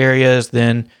little areas.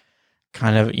 Then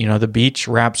kind of, the beach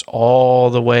wraps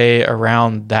all the way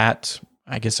around that.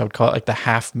 I guess I would call it like the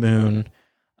half moon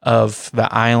of the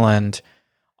island.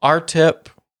 Our tip,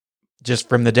 just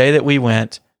from the day that we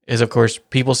went, is of course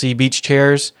people see beach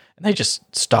chairs and they just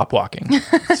stop walking.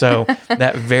 So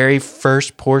that very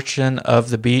first portion of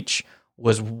the beach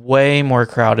was way more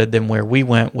crowded than where we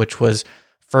went, which was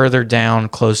further down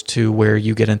close to where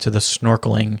you get into the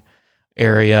snorkeling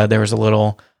area. There was a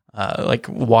little like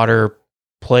water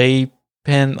play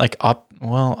pen, like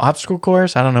obstacle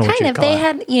course. I don't know what you call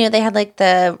it. They had like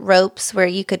the ropes where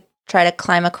you could try to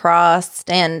climb across,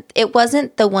 and it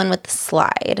wasn't the one with the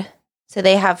slide. So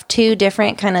they have two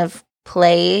different kind of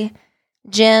play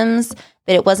gyms,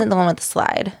 but it wasn't the one with the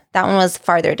slide. That one was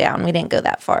farther down. We didn't go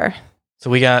that far. So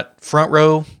we got front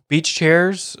row beach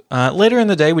chairs. Later in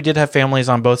the day, we did have families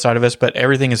on both sides of us, but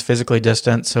everything is physically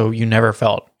distant, so you never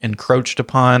felt encroached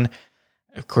upon.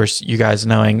 Of course, you guys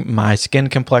knowing my skin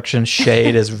complexion,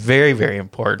 shade is very, very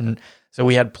important. So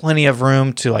we had plenty of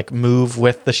room to like move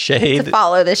with the shade. To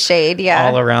follow the shade, yeah.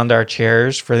 All around our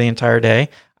chairs for the entire day.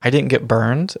 I didn't get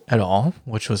burned at all,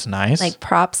 which was nice. Like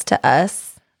props to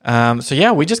us. So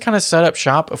yeah, we just kind of set up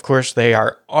shop. Of course, they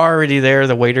are already there.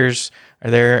 The waiters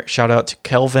are there. Shout out to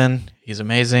Kelvin. He's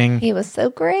amazing. He was so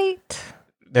great.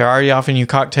 They're already offering you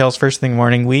cocktails first thing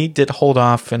morning. We did hold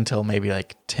off until maybe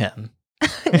like 10.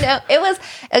 No, it was,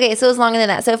 okay, so it was longer than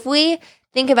that. So if we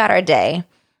think about our day,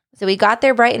 so we got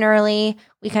there bright and early.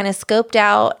 We kind of scoped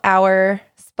out our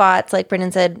spots, like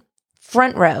Brendan said,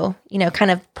 front row,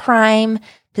 kind of prime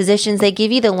positions. They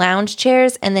give you the lounge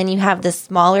chairs, and then you have the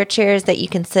smaller chairs that you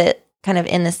can sit kind of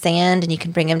in the sand and you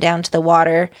can bring them down to the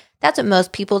water. That's what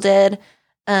most people did.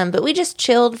 But we just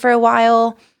chilled for a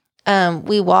while.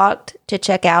 We walked to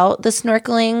check out the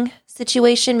snorkeling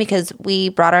situation because we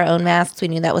brought our own masks. We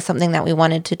knew that was something that we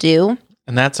wanted to do.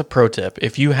 And that's a pro tip.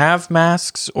 If you have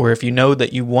masks, or if you know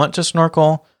that you want to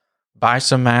snorkel, buy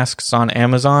some masks on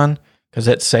Amazon, because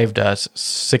it saved us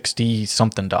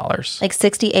 $60-something. Like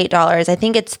 $68. I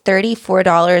think it's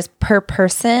 $34 per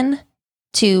person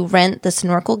to rent the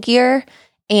snorkel gear.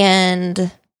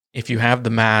 And if you have the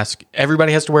mask,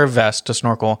 everybody has to wear a vest to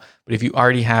snorkel. But if you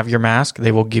already have your mask,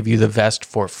 they will give you the vest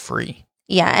for free.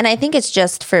 Yeah, and I think it's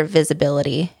just for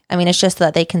visibility. I mean, it's just so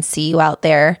that they can see you out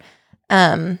there,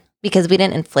 because we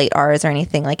didn't inflate ours or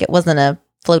anything. Like, it wasn't a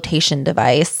flotation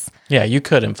device. Yeah, you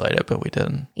could inflate it, but we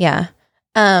didn't. Yeah.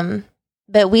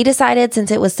 But we decided,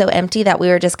 since it was so empty, that we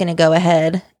were just going to go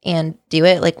ahead and do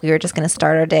it. Like, we were just going to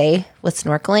start our day with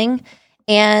snorkeling.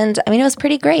 And, I mean, it was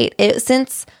pretty great.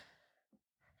 Since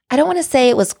I don't want to say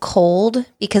it was cold,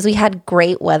 because we had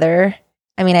great weather.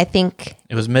 I mean, I think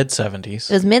it was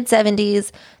mid-70s. It was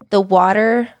mid-70s. The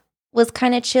water was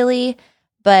kind of chilly,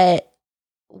 but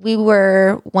we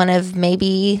were one of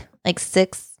maybe like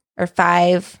 6 or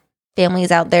 5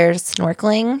 families out there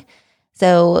snorkeling.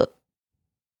 So,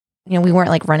 we weren't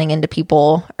like running into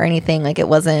people or anything. Like, it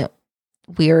wasn't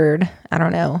weird. I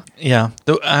don't know. Yeah.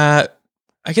 I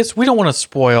guess we don't want to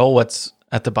spoil what's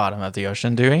at the bottom of the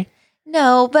ocean, do we?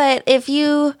 No, but if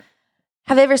you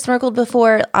have ever snorkeled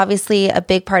before, obviously a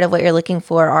big part of what you're looking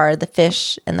for are the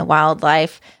fish and the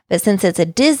wildlife. But since it's a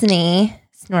Disney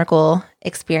snorkel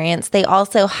experience, they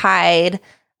also hide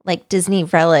like Disney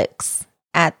relics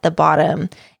at the bottom.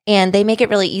 And they make it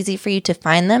really easy for you to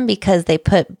find them because they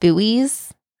put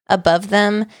buoys above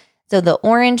them. So the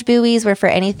orange buoys were for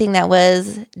anything that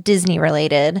was Disney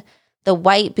related. The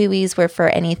white buoys were for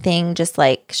anything just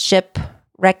like ship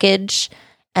wreckage.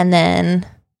 And then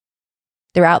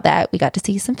throughout that, we got to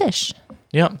see some fish.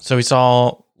 Yeah. So we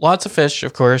saw lots of fish,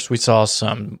 of course. We saw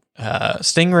some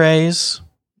stingrays,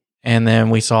 and then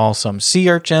we saw some sea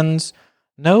urchins.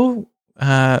 No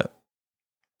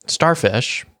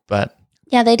starfish, but...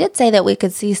 Yeah, they did say that we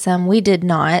could see some. We did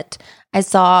not. I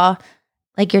saw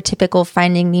like your typical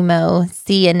Finding Nemo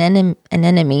sea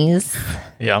anemones.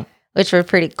 Yeah. Which were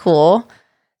pretty cool.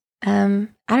 I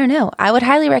don't know. I would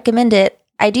highly recommend it.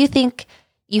 I do think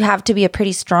you have to be a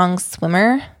pretty strong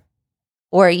swimmer,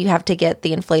 or you have to get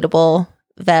the inflatable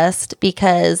vest,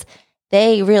 because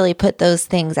they really put those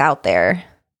things out there.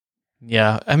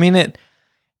 Yeah. I mean,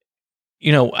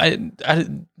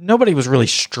 nobody was really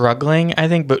struggling, I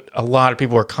think, but a lot of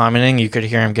people were commenting. You could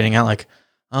hear them getting out like,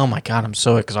 oh my God, I'm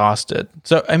so exhausted.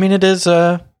 So, I mean, it's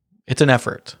an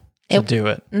effort to do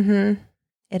it. Mm-hmm.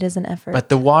 It is an effort. But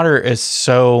the water is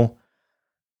so,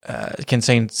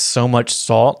 contains so much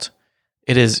salt,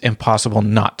 it is impossible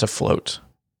not to float,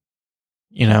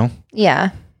 Yeah.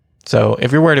 So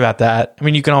if you're worried about that, I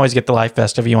mean, you can always get the life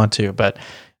vest if you want to, but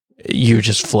you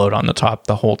just float on the top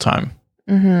the whole time.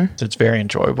 Mm-hmm. So it's very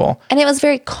enjoyable. And it was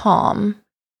very calm.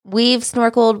 We've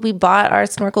snorkeled. We bought our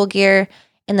snorkel gear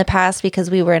in the past because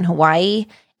we were in Hawaii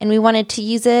and we wanted to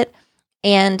use it.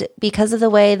 And because of the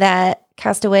way that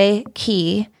Castaway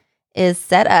Cay is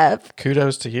set up.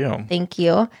 Kudos to you. Thank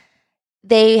you.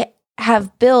 They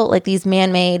have built like these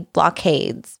man-made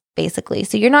blockades, basically.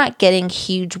 So you're not getting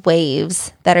huge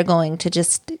waves that are going to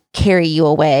just carry you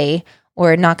away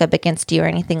or knock up against you or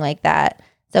anything like that.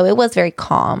 So it was very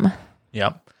calm.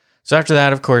 Yep. So after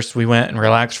that, of course, we went and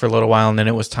relaxed for a little while, and then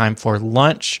it was time for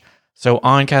lunch. So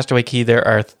on Castaway Cay, there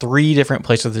are 3 different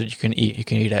places that you can eat. You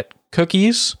can eat at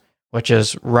Cookies, which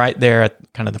is right there at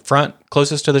kind of the front,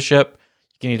 closest to the ship.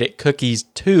 You can eat at Cookies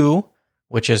 2,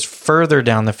 which is further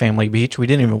down the family beach. We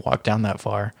didn't even walk down that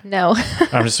far. No.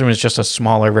 I'm assuming it's just a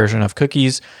smaller version of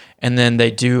Cookies. And then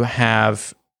they do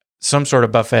have some sort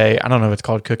of buffet. I don't know if it's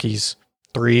called Cookies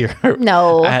 3 or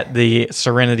No. at the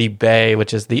Serenity Bay,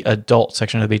 which is the adult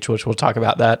section of the beach, which we'll talk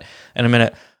about that in a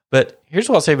minute. But here's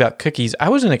what I'll say about Cookies. I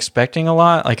wasn't expecting a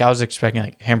lot. Like I was expecting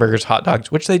like hamburgers, hot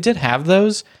dogs, which they did have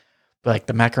those. But like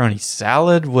the macaroni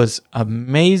salad was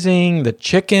amazing. The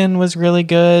chicken was really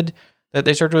good that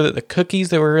they served with it. The cookies,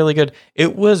 they were really good.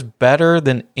 It was better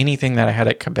than anything that I had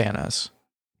at Cabanas.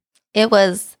 It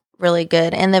was really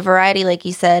good. And the variety, like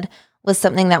you said, was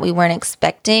something that we weren't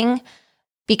expecting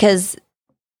because,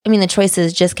 I mean, the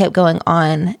choices just kept going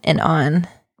on and on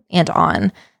and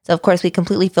on. So, of course, we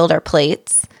completely filled our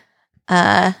plates.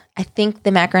 I think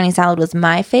the macaroni salad was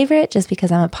my favorite just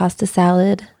because I'm a pasta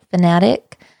salad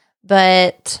fanatic.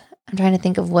 But I'm trying to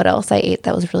think of what else I ate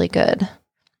that was really good.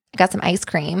 I got some ice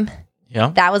cream.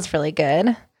 Yeah. That was really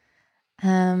good.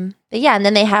 But yeah, and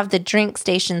then they have the drink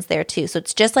stations there too. So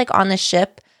it's just like on the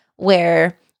ship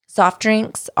where soft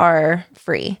drinks are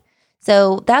free.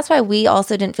 So that's why we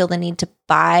also didn't feel the need to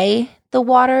buy the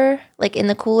water like in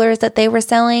the coolers that they were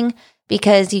selling,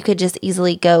 because you could just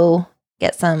easily go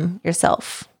get some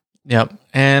yourself. Yep.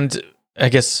 And I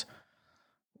guess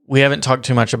we haven't talked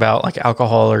too much about like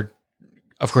alcohol or,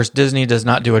 of course, Disney does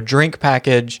not do a drink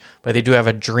package, but they do have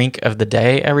a drink of the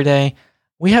day every day.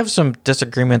 We have some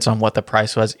disagreements on what the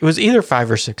price was. It was either $5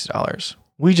 or $6.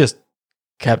 We just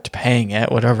kept paying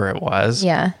it, whatever it was.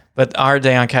 Yeah. But our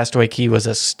day on Castaway Cay was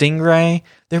a Stingray.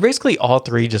 They're basically all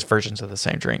 3 just versions of the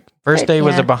same drink. First day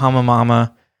was a Bahama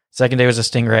Mama. Second day was a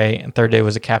Stingray. And third day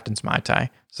was a Captain's Mai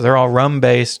Tai. So they're all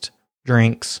rum-based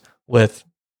drinks with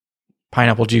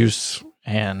pineapple juice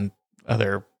and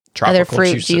other tropical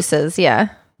fruit juices. Yeah.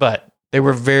 But they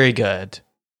were very good.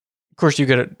 Of course, you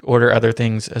could order other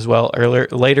things as well.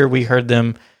 Later, we heard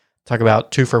them talk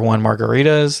about 2-for-1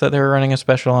 margaritas that they were running a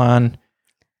special on.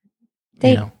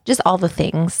 Just all the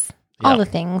things. All the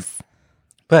things.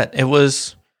 But it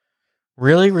was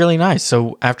really, really nice.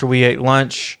 So after we ate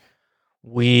lunch,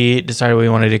 we decided we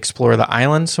wanted to explore the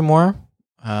island some more.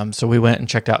 So we went and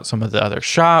checked out some of the other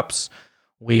shops.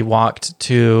 We walked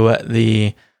to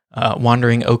the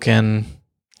Wandering Oaken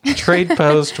trade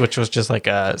post, which was just like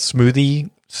a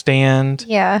smoothie stand.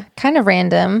 Yeah, kind of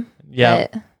random. Yeah.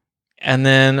 And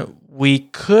then we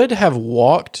could have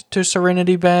walked to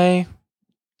Serenity Bay.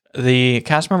 The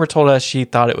cast member told us she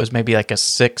thought it was maybe like a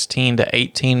 16 to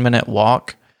 18 minute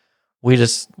walk.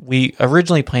 We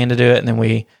originally planned to do it, and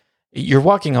then you're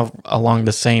walking along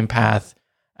the same path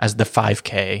as the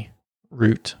 5K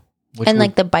route. And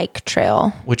like the bike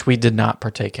trail. Which we did not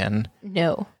partake in.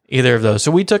 No. Either of those.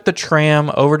 So we took the tram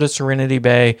over to Serenity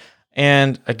Bay.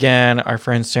 And again, our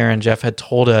friends Sarah and Jeff had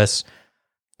told us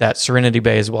that Serenity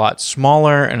Bay is a lot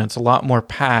smaller and it's a lot more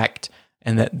packed,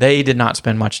 and that they did not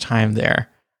spend much time there.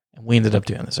 And we ended up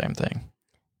doing the same thing.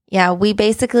 Yeah, we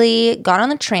basically got on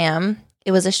the tram.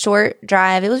 It was a short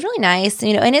drive. It was really nice,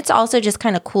 and it's also just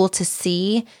kind of cool to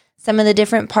see some of the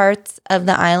different parts of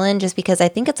the island, just because I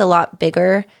think it's a lot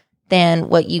bigger than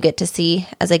what you get to see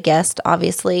as a guest,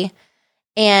 obviously.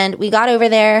 And we got over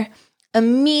there.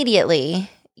 Immediately,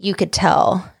 you could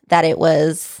tell that it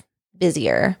was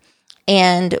busier.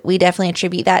 And we definitely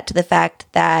attribute that to the fact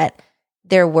that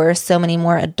there were so many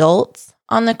more adults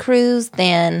on the cruise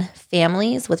than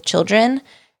families with children,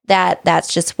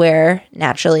 that's just where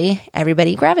naturally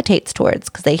everybody gravitates towards,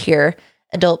 because they hear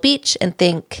adult beach and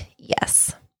think,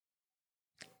 yes.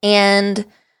 And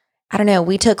I don't know,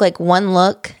 we took like one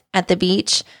look at the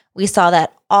beach. We saw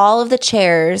that all of the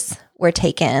chairs were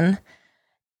taken,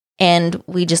 and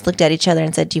we just looked at each other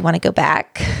and said, do you want to go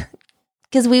back?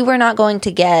 Because we were not going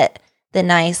to get the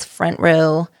nice front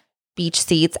row beach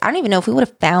seats. I don't even know if we would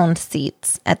have found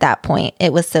seats at that point.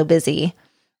 It was so busy,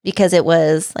 because it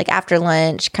was like after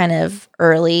lunch, kind of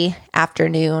early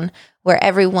afternoon, where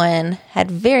everyone had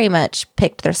very much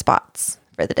picked their spots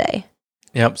for the day.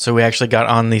 Yep. So we actually got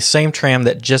on the same tram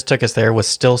that just took us there, was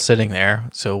still sitting there.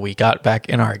 So we got back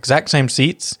in our exact same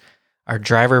seats. Our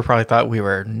driver probably thought we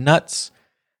were nuts.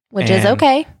 Which is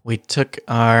okay. We took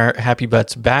our happy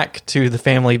butts back to the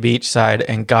family beach side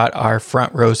and got our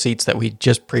front row seats that we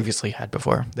just previously had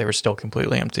before. They were still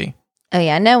completely empty. Oh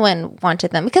yeah, no one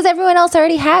wanted them because everyone else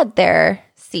already had their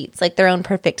seats, like their own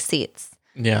perfect seats.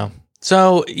 Yeah.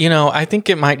 So, I think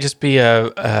it might just be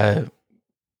a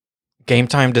game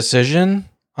time decision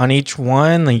on each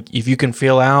one. Like, if you can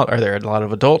feel out, are there a lot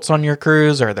of adults on your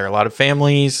cruise? Are there a lot of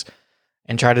families?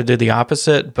 And try to do the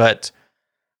opposite. But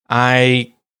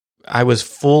I was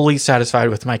fully satisfied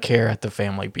with my care at the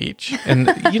family beach. And,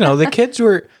 the kids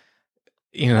were,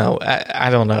 I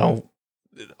don't know.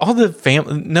 All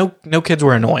the no kids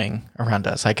were annoying around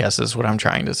us, I guess is what I'm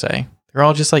trying to say. They're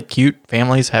all just like cute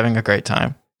families having a great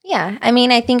time. Yeah. I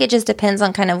mean, I think it just depends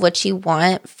on kind of what you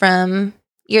want from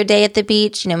your day at the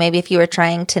beach. Maybe if you were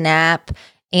trying to nap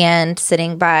and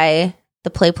sitting by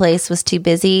the play place was too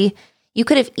busy, you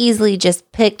could have easily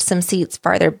just picked some seats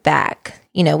farther back.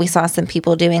 We saw some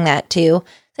people doing that too.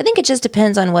 So I think it just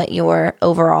depends on what your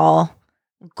overall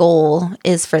goal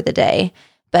is for the day.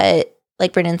 But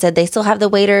like Brendan said, they still have the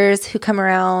waiters who come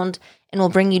around and will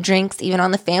bring you drinks even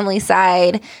on the family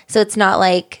side. So it's not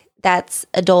like that's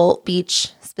adult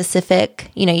beach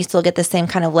specific. You still get the same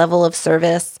kind of level of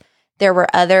service. There were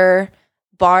other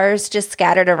bars just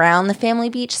scattered around the family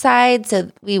beach side.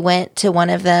 So we went to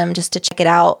one of them just to check it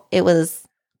out. It was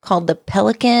called the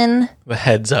Pelican. The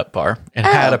Heads Up bar. It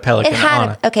had a pelican on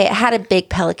it. Okay, it had a big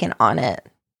pelican on it.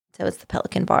 So it's the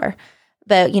Pelican bar.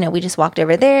 But, we just walked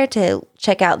over there to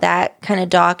check out that kind of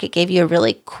dock. It gave you a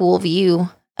really cool view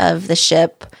of the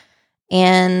ship.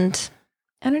 And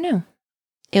I don't know.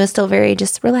 It was still very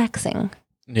just relaxing.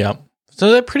 Yeah.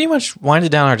 So that pretty much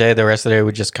winded down our day. The rest of the day,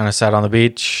 we just kind of sat on the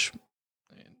beach.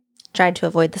 Tried to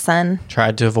avoid the sun.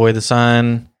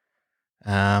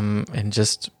 And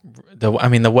just,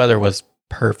 the weather was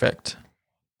perfect.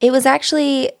 It was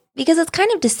actually, because it's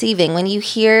kind of deceiving when you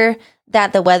hear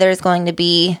that the weather is going to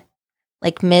be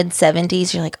like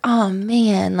mid-70s, you're like, oh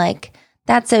man, like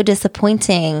that's so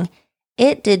disappointing.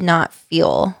 It did not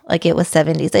feel like it was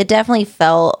 70s. It definitely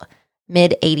felt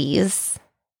mid-80s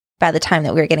by the time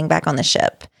that we were getting back on the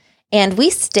ship. And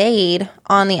we stayed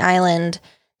on the island.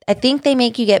 I think they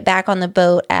make you get back on the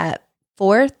boat at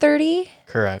 4:30.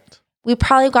 Correct. We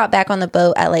probably got back on the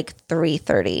boat at like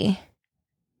 3:30.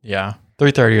 Yeah,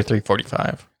 3:30 or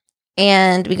 3:45.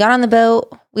 And we got on the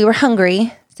boat. We were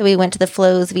hungry, so we went to the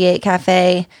Flo's V8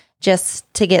 Cafe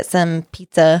just to get some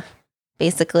pizza,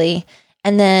 basically.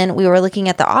 And then we were looking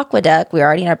at the aqueduct. We were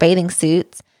already in our bathing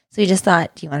suits. So we just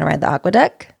thought, do you want to ride the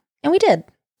aqueduct? And we did.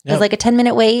 It was like a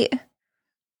 10-minute wait.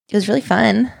 It was really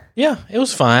fun. Yeah, it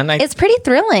was fun. It's pretty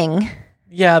thrilling.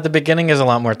 Yeah, the beginning is a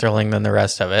lot more thrilling than the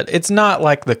rest of it. It's not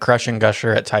like the Crush and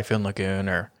Gusher at Typhoon Lagoon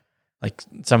or like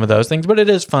some of those things, but it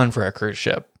is fun for a cruise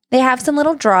ship. They have some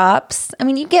little drops. I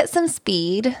mean, you get some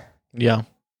speed. Yeah.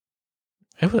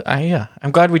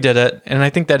 I'm glad we did it. And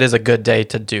I think that is a good day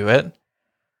to do it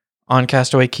on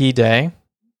Castaway Cay Day,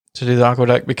 to do the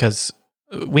aqueduct, because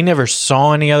we never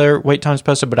saw any other wait times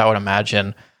posted, but I would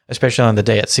imagine, especially on the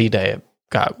day at sea day, it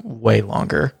got way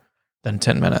longer than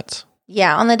 10 minutes.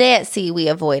 Yeah, on the day at sea, we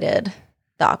avoided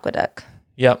the aqueduct.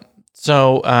 Yep.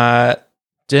 So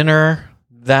dinner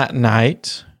that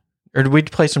night, or did we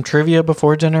play some trivia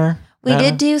before dinner? We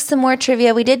did do some more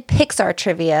trivia. We did Pixar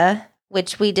trivia,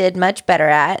 which we did much better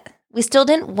at. We still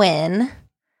didn't win,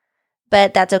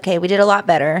 but that's okay. We did a lot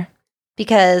better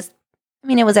because,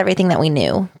 it was everything that we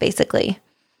knew, basically.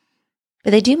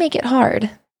 But they do make it hard.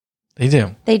 They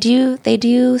do. They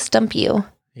do stump you.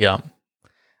 Yeah.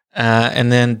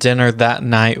 And then dinner that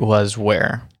night was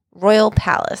where? Royal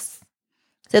Palace.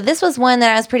 So this was one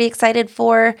that I was pretty excited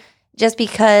for, just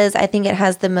because I think it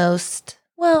has the most,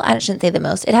 well, I shouldn't say the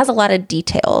most. It has a lot of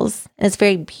details, and it's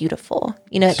very beautiful.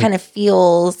 It kind of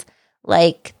feels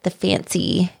like the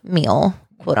fancy meal,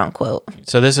 quote unquote.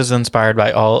 So this is inspired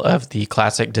by all of the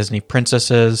classic Disney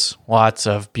princesses, lots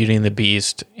of Beauty and the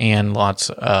Beast, and lots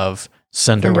of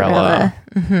Cinderella.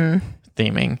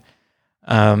 Theming.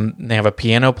 They have a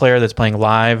piano player that's playing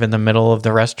live in the middle of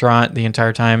the restaurant the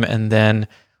entire time. And then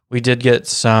we did get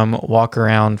some walk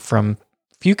around from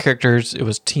a few characters. It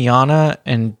was Tiana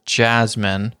and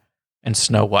Jasmine and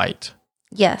Snow White.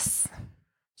 Yes.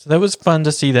 So that was fun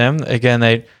to see them. Again,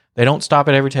 they don't stop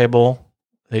at every table.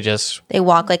 They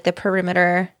walk like the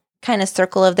perimeter kind of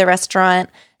circle of the restaurant.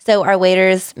 So our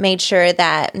waiters made sure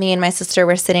that me and my sister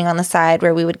were sitting on the side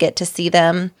where we would get to see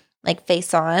them like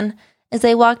face on as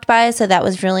they walked by. So that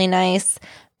was really nice.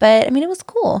 But it was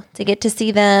cool to get to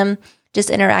see them, just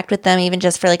interact with them, even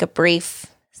just for like a brief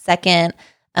second.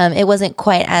 It wasn't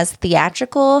quite as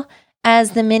theatrical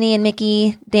as the Minnie and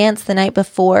Mickey dance the night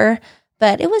before,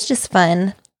 but it was just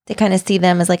fun to kind of see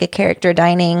them as like a character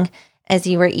dining as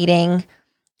you were eating.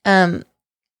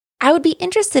 I would be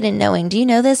interested in knowing, do you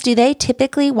know this? Do they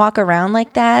typically walk around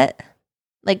like that?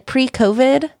 Like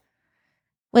pre-COVID?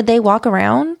 Would they walk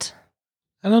around?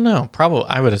 I don't know. Probably,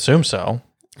 I would assume so.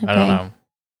 I don't know.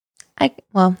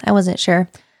 I wasn't sure.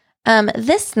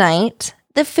 This night,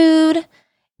 the food,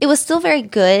 it was still very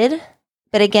good.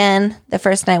 But again, the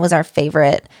first night was our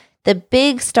favorite. The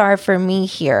big star for me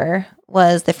here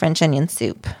was the French onion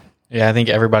soup. Yeah, I think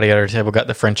everybody at our table got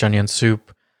the French onion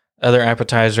soup. Other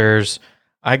appetizers,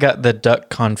 I got the duck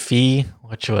confit,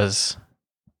 which was,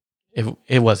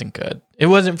 it wasn't good. It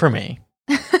wasn't for me.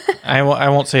 I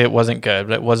won't say it wasn't good,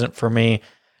 but it wasn't for me.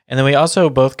 And then we also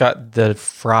both got the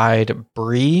fried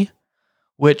brie,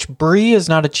 which brie is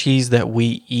not a cheese that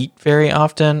we eat very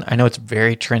often. I know it's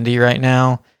very trendy right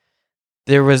now.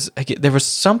 There was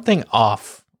something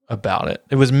off about it.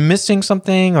 It was missing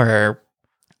something, or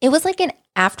it was like an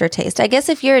aftertaste. I guess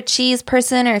if you're a cheese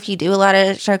person or if you do a lot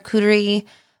of charcuterie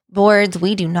boards,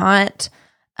 we do not.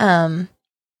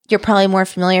 You're probably more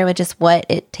familiar with just what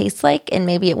it tastes like, and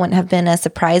maybe it wouldn't have been as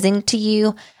surprising to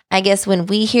you. I guess when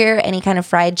we hear any kind of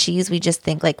fried cheese, we just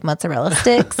think like mozzarella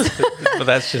sticks. But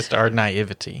that's just our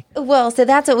naivety. Well, so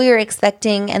that's what we were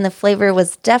expecting, and the flavor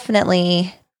was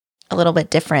definitely a little bit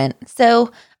different.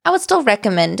 So I would still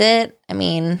recommend it. I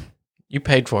mean, you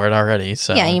paid for it already,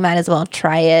 so yeah, you might as well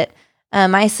try it.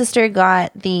 My sister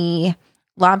got the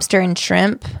lobster and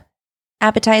shrimp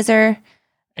appetizer.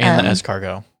 And the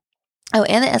escargot. Oh,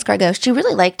 and the escargot. She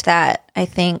really liked that, I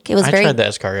think. I tried the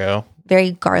escargot.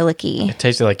 Very garlicky. It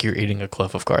tasted like you're eating a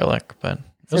clove of garlic, but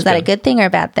so is that a good thing or a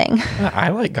bad thing? I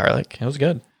like garlic. It was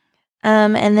good.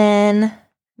 And then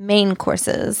main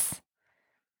courses.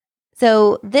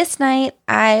 So this night,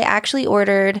 I actually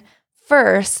ordered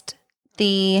first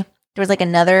there was like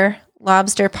another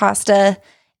lobster pasta,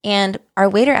 and our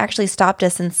waiter actually stopped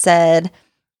us and said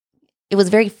it was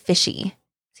very fishy.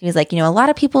 So he was like, a lot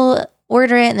of people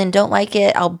order it and then don't like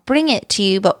it. I'll bring it to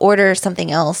you, but order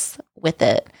something else with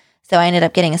it. So I ended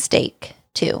up getting a steak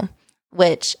too,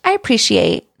 which I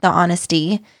appreciate the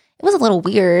honesty. It was a little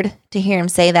weird to hear him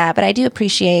say that, but I do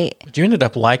appreciate. But you ended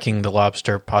up liking the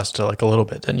lobster pasta like a little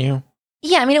bit, didn't you?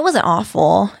 Yeah, I mean, it wasn't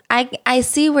awful. I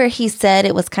see where he said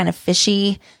it was kind of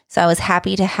fishy, so I was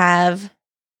happy to have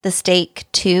the steak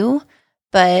too,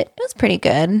 but it was pretty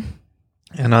good.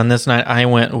 And on this night, I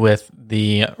went with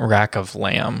the rack of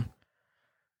lamb.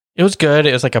 It was good.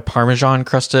 It was like a Parmesan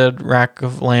crusted rack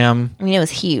of lamb. I mean, it was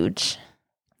huge.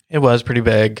 It was pretty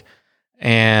big.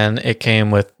 And it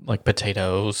came with like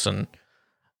potatoes and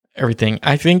everything.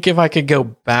 I think if I could go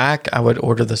back, I would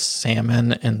order the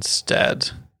salmon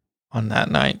instead on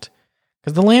that night.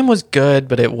 Because the lamb was good,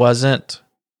 but it wasn't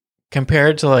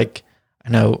compared to like, I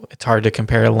know it's hard to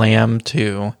compare lamb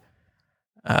to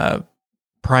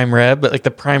prime rib, but like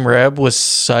the prime rib was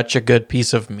such a good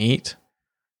piece of meat.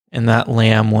 And that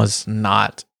lamb was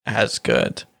not as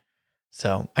good.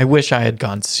 So I wish I had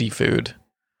gone seafood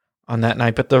on that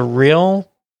night. But the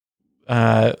real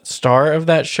star of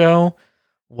that show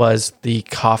was the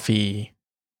coffee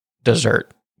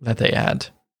dessert that they had.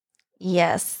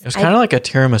 Yes. It was kind of like a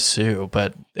tiramisu,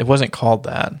 but it wasn't called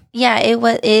that. Yeah,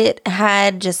 it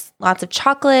had just lots of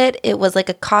chocolate. It was like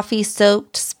a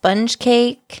coffee-soaked sponge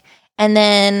cake. And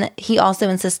then he also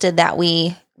insisted that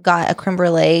we got a creme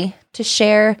brulee to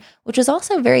share, which was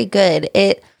also very good.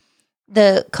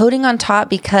 The coating on top,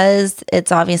 because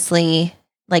it's obviously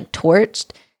like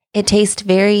torched, it tastes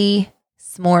very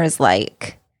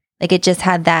s'mores-like. Like it just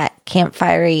had that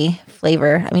campfire-y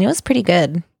flavor. I mean, it was pretty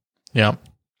good. Yeah.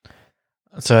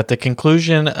 So at the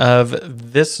conclusion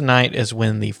of this night is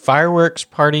when the fireworks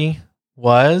party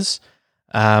was.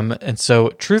 And so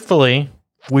truthfully,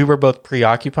 we were both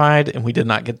preoccupied and we did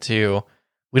not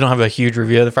we don't have a huge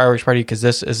review of the fireworks party because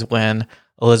this is when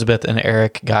Elizabeth and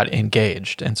Eric got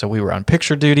engaged. And so we were on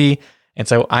picture duty. And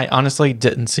so I honestly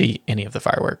didn't see any of the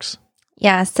fireworks.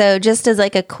 Yeah. So just as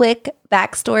like a quick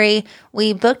backstory,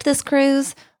 we booked this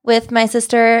cruise with my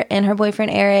sister and her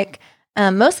boyfriend, Eric,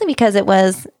 mostly because it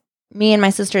was me and my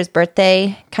sister's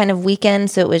birthday kind of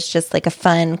weekend. So it was just like a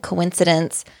fun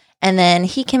coincidence. And then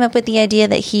he came up with the idea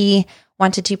that he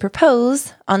wanted to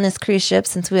propose on this cruise ship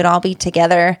since we would all be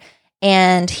together.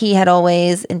 And he had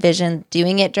always envisioned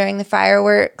doing it during the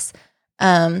fireworks,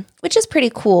 which is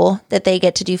pretty cool that they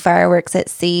get to do fireworks at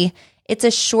sea. It's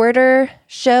a shorter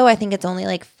show. I think it's only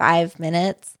like 5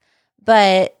 minutes,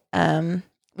 but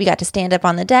we got to stand up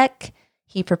on the deck.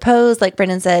 He proposed. Like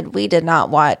Brendan said, we did not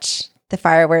watch the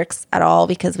fireworks at all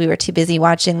because we were too busy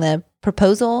watching the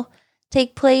proposal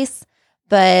take place.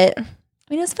 But I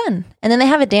mean, it was fun. And then they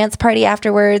have a dance party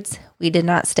afterwards. We did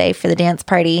not stay for the dance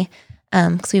party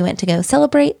because we went to go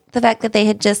celebrate the fact that they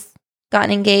had just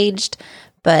gotten engaged.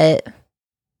 But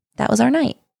that was our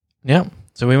night. Yeah.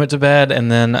 So we went to bed, and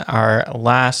then our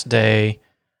last day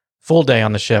full day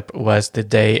on the ship was the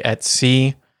day at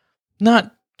sea.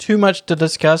 Not too much to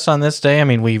discuss on this day. I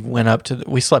mean,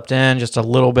 we slept in just a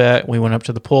little bit. We went up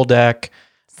to the pool deck.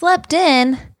 Slept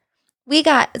in. We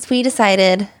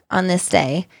decided on this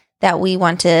day that we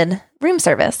wanted room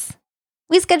service.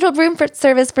 We scheduled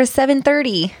service for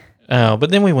 7:30. Oh, but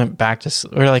then we went back to,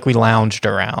 we lounged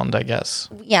around, I guess.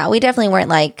 Yeah, we definitely weren't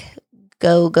like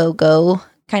go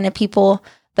kind of people,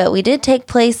 but we did take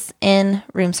place in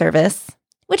room service,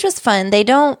 which was fun. They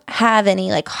don't have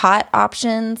any like hot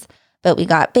options, but we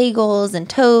got bagels and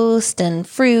toast and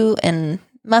fruit and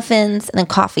muffins and then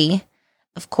coffee,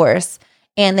 of course.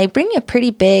 And they bring you a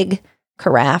pretty big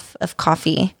carafe of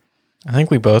coffee. I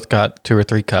think we both got 2 or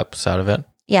 3 cups out of it.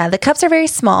 Yeah, the cups are very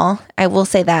small. I will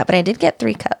say that, but I did get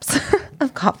 3 cups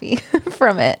of coffee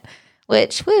from it,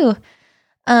 which, woo.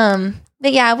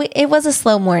 But yeah, it was a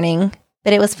slow morning,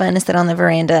 but it was fun to sit on the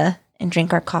veranda and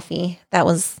drink our coffee. That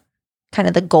was kind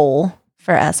of the goal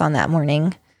for us on that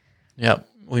morning. Yep.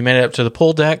 We made it up to the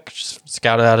pool deck,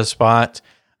 scouted out a spot,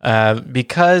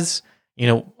 because,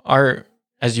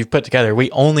 as you've put together, we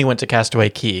only went to Castaway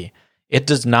Cay. It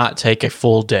does not take a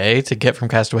full day to get from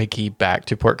Castaway Cay back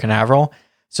to Port Canaveral.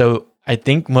 So I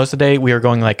think most of the day we were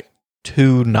going like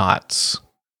 2 knots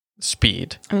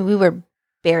speed. I mean, we were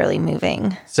barely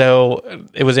moving. So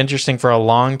it was interesting for a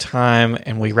long time,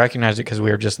 and we recognized it because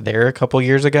we were just there a couple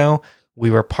years ago.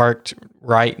 We were parked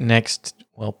right next,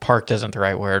 parked isn't the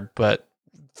right word, but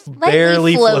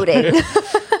barely floating.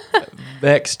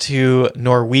 Next to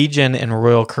Norwegian and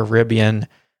Royal Caribbean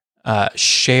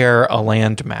share a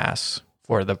landmass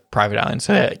for the private island.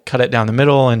 So they cut it down the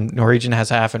middle, and Norwegian has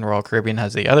half and Royal Caribbean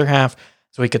has the other half.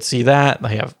 So we could see that.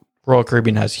 Royal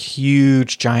Caribbean has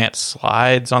huge, giant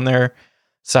slides on their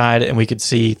side, and we could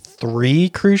see 3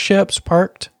 cruise ships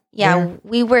parked. Yeah, there.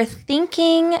 We were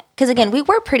thinking, because again, we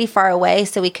were pretty far away,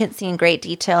 so we couldn't see in great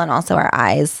detail, and also our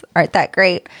eyes aren't that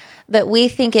great. But we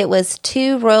think it was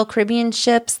 2 Royal Caribbean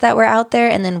ships that were out there,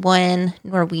 and then 1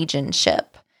 Norwegian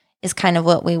ship is kind of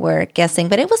what we were guessing.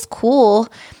 But it was cool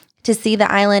to see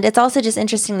the island. It's also just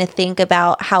interesting to think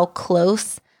about how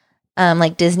close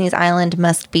Disney's island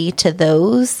must be to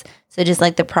those. So just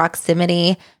like the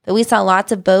proximity. But we saw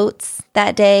lots of boats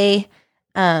that day.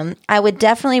 I would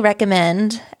definitely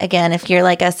recommend, again, if you're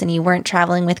like us and you weren't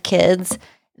traveling with kids,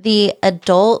 the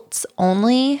adults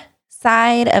only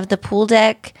side of the pool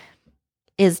deck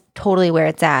is totally where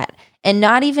it's at. And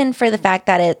not even for the fact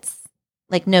that it's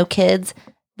like no kids,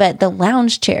 but the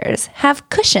lounge chairs have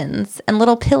cushions and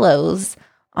little pillows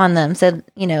on them. So,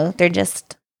 they're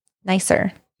just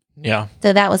nicer. Yeah.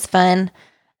 So that was fun.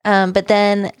 But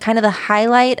then kind of the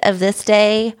highlight of this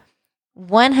day,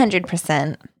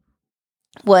 100%,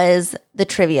 was the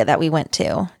trivia that we went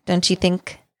to. Don't you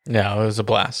think? No, it was a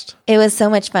blast. It was so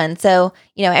much fun. So,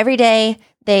 every day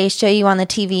they show you on the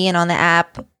TV and on the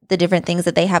app the different things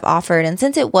that they have offered. And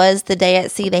since it was the day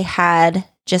at sea, they had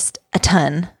just a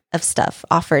ton of stuff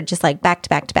offered, just like back to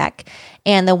back to back.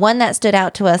 And the one that stood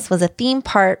out to us was a theme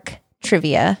park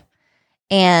trivia.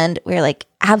 And we were like,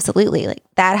 absolutely, like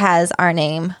that has our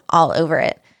name all over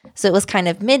it. So it was kind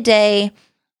of midday.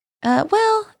 I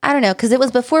don't know, because it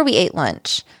was before we ate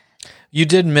lunch. You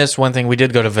did miss one thing. We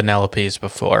did go to Vanellope's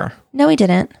before. No, we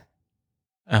didn't.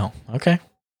 Oh, okay.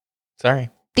 Sorry.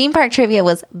 Theme park trivia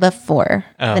was before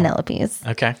Vanellope's.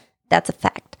 Okay. That's a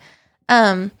fact.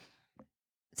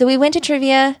 So we went to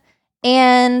trivia,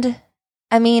 and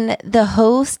I mean, the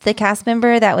host, the cast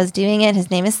member that was doing it, his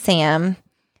name is Sam.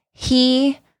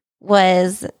 He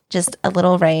was just a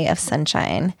little ray of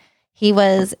sunshine. He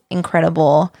was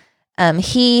incredible.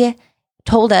 He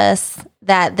told us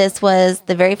that this was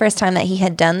the very first time that he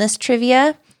had done this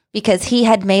trivia because he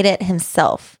had made it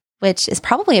himself, which is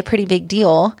probably a pretty big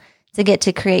deal to get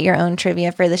to create your own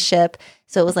trivia for the ship.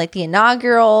 So it was like the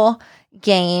inaugural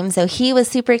game. So he was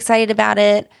super excited about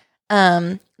it.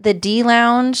 The D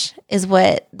Lounge is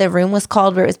what the room was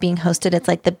called where it was being hosted. It's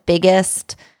like the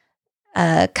biggest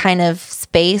kind of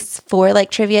space for like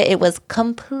trivia. It was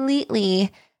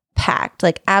completely packed,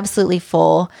 like absolutely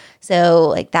full. So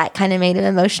like that kind of made him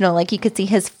emotional. Like you could see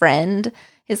his friend,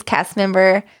 his cast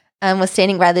member, was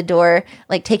standing by the door,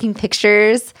 like taking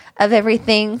pictures of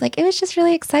everything. Like it was just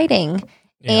really exciting.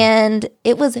 Yeah. And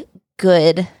it was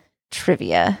good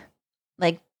trivia.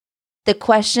 Like the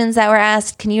questions that were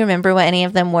asked, can you remember what any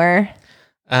of them were?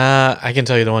 I can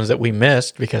tell you the ones that we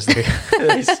missed because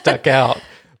they stuck out.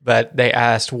 But they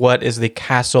asked, what is the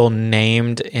castle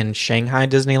named in Shanghai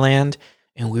Disneyland?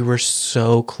 And we were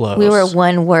so close. We were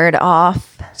one word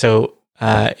off. So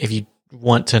if you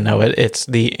want to know it, it's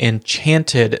the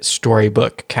Enchanted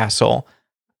Storybook Castle.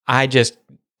 I just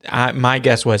my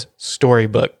guess was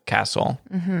Storybook Castle.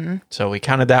 Mm-hmm. So we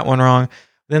counted that one wrong.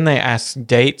 Then they asked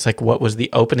dates, like what was the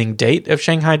opening date of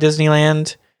Shanghai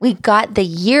Disneyland? We got the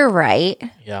year right,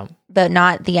 Yeah. but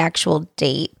not the actual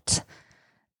date.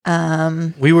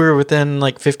 We were within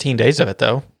like 15 days of it,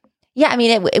 though. Yeah, I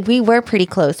mean, we were pretty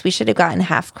close. We should have gotten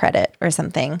half credit or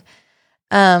something.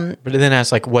 But it then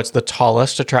asked, like, what's the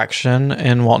tallest attraction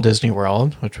in Walt Disney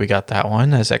World? Which we got that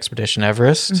one as Expedition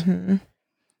Everest. Mm-hmm.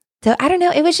 So I don't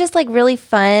know. It was just like really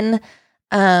fun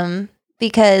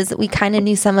because we kind of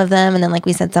knew some of them. And then, like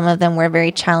we said, some of them were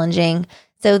very challenging.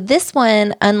 So this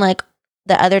one, unlike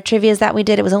the other trivias that we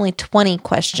did, it was only 20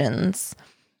 questions.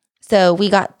 So we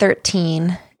got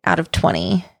 13 out of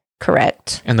 20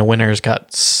 correct. And the winners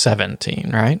got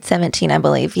 17, right? 17, I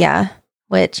believe. Yeah.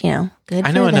 Which, good.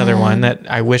 I know for another them. one that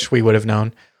I wish we would have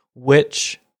known.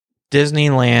 Which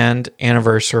Disneyland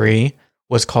anniversary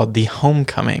was called the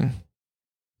Homecoming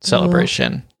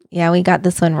celebration? Yeah, we got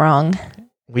this one wrong.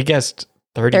 We guessed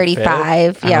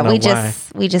 35. 35. Yeah, know we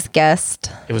why. just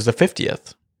guessed. It was the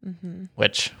 50th, Mm-hmm.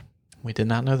 which we did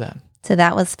not know that. So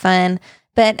that was fun.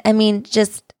 But I mean,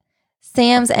 just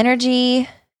Sam's energy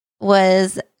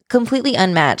was completely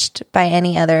unmatched by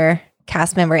any other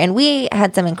cast member. And we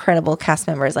had some incredible cast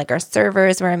members, like our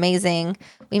servers were amazing.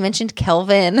 We mentioned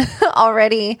Kelvin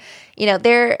already.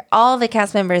 All the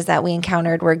cast members that we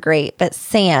encountered were great. But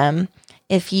Sam,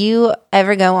 if you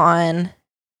ever go on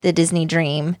the Disney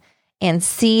Dream and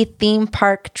see theme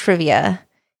park trivia,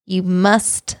 you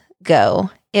must go.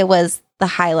 It was the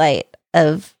highlight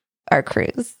of our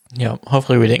cruise. Yeah.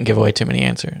 Hopefully we didn't give away too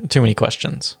many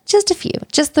questions. Just a few,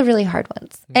 just the really hard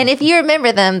ones. And if you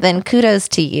remember them, then kudos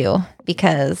to you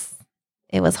because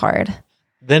it was hard.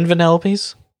 Then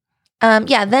Vanellope's. Then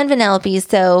Vanellope.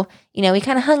 So, we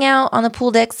kind of hung out on the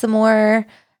pool deck some more,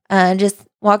 just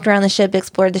walked around the ship,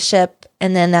 explored the ship,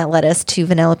 and then that led us to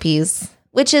Vanellope's,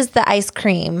 which is the ice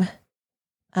cream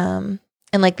and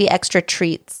like the extra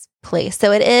treats place.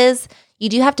 So it is, you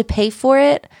do have to pay for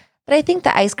it, but I think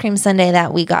the ice cream sundae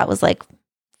that we got was like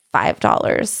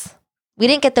 $5. We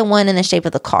didn't get the one in the shape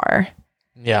of the car.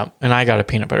 Yeah. And I got a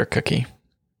peanut butter cookie.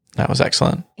 That was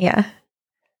excellent. Yeah.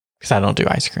 Because I don't do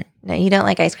ice cream. No, you don't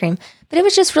like ice cream. But it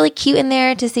was just really cute in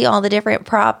there to see all the different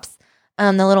props.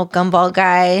 The little gumball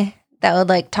guy that would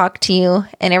like talk to you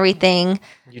and everything.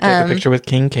 You took a picture with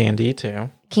King Candy too.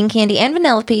 King Candy and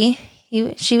Vanellope.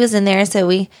 She was in there. So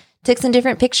we took some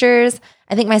different pictures.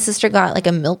 I think my sister got like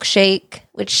a milkshake,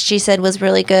 which she said was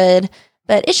really good.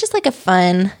 But it's just like a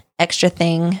fun extra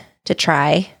thing to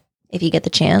try if you get the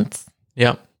chance.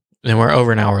 Yep. And we're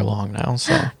over an hour long now.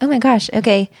 So Oh my gosh.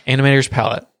 Okay. Animator's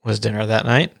Palette was dinner that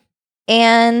night.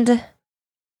 And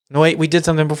No, wait, we did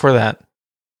something before that.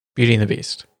 Beauty and the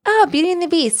Beast. oh, Beauty and the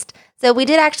Beast. So we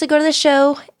did actually go to the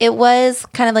show. It was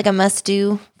kind of like a must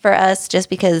do for us just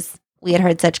because we had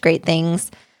heard such great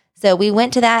things. So we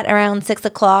went to that around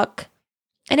 6:00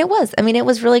 and it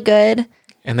was really good.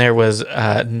 And there was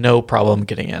no problem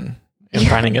getting in and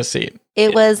finding a seat.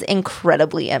 It was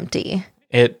incredibly empty.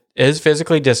 It is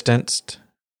physically distanced.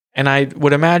 And I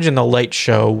would imagine the late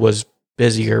show was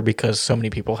busier because so many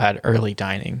people had early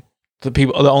dining.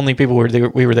 The only people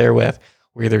we were there with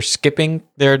were either skipping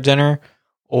their dinner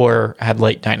or had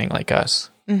late dining like us.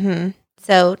 Mm-hmm.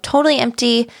 So totally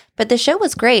empty, but the show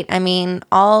was great. I mean,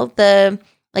 all the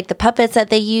puppets that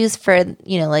they used for,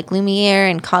 like Lumiere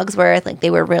and Cogsworth, like they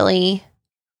were really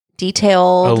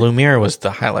detailed. Oh, Lumiere was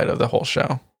the highlight of the whole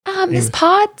show. Miss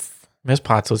Potts. Miss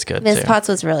Potts was good Miss too. Potts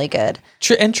was really good.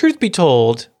 And truth be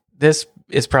told, this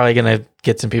is probably going to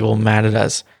get some people mad at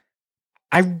us.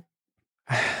 I'm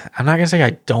not going to say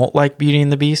I don't like Beauty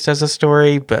and the Beast as a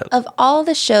story, but Of all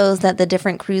the shows that the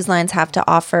different cruise lines have to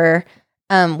offer,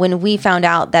 when we found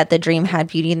out that the Dream had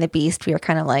Beauty and the Beast, we were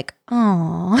kind of like,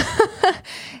 oh.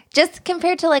 Just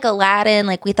compared to like Aladdin,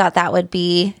 like we thought that would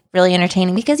be really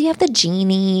entertaining because you have the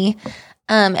genie.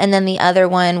 And then the other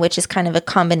one, which is kind of a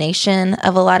combination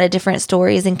of a lot of different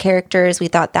stories and characters, we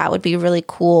thought that would be really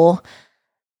cool.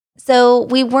 So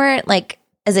we weren't like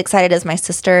as excited as my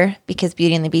sister because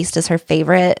Beauty and the Beast is her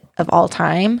favorite of all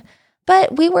time.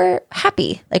 But we were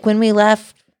happy. Like when we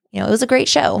left, it was a great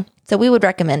show. So we would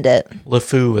recommend it.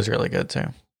 LeFou was really good too.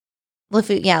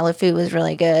 LeFou was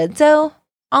really good. So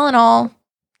all in all,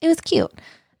 it was cute.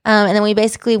 And then we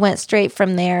basically went straight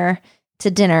from there to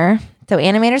dinner. So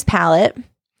Animator's Palette.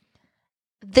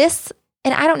 This,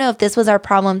 and I don't know if this was our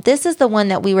problem. This is the one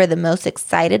that we were the most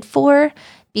excited for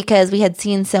because we had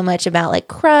seen so much about like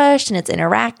Crush and it's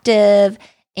interactive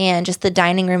and just the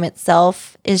dining room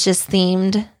itself is just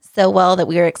themed so well that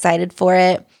we were excited for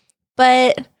it.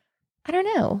 But I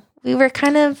don't know. We were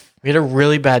kind of... We had a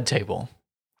really bad table.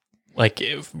 like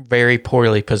very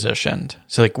poorly positioned.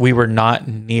 So like we were not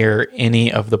near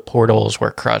any of the portals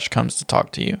where Crush comes to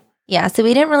talk to you. Yeah, so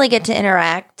we didn't really get to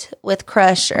interact with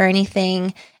Crush or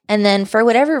anything. And then for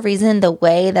whatever reason, the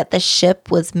way that the ship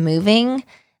was moving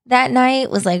that night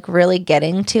was like really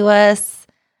getting to us.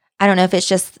 I don't know if it's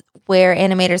just where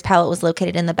Animator's palette was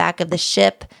located in the back of the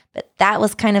ship, but that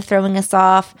was kind of throwing us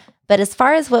off. But as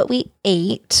far as what we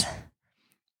ate,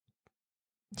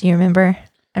 do you remember?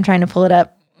 I'm trying to pull it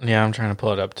up. Yeah, I'm trying to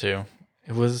pull it up too.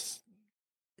 It was...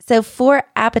 So for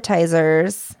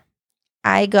appetizers,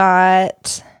 I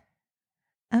got...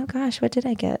 Oh gosh, what did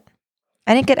I get?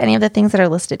 I didn't get any of the things that are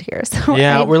listed here. So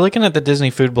yeah, we're looking at the Disney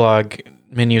Food Blog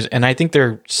menus, and I think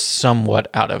they're somewhat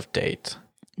out of date.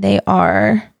 They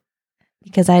are,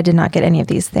 because I did not get any of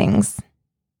these things.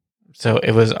 So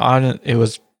it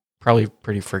was probably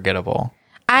pretty forgettable.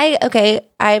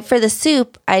 For the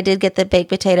soup, I did get the baked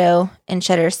potato and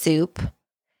cheddar soup.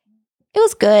 It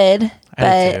was good, I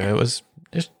did too. It was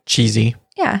just cheesy.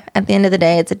 Yeah, at the end of the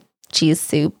day, it's a cheese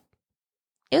soup.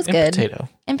 It was good. Potato.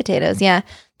 And potatoes, yeah.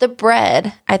 The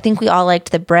bread, I think we all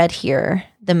liked the bread here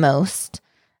the most.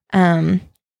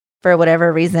 For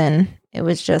whatever reason, it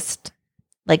was just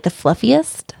like the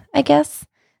fluffiest, I guess.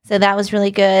 So that was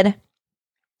really good.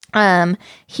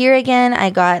 Here again, I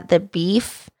got the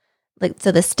beef,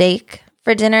 the steak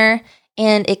for dinner,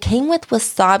 and it came with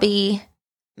wasabi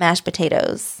mashed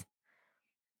potatoes,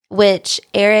 which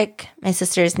Eric, my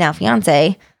sister's now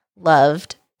fiance,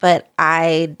 loved, but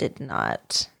I did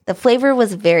not. The flavor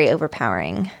was very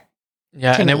overpowering.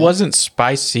 Yeah, and it wasn't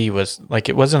spicy.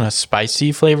 It wasn't a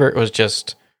spicy flavor. It was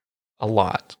just a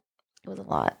lot. It was a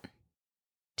lot.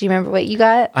 Do you remember what you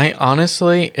got? I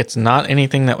honestly, it's not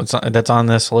anything that's on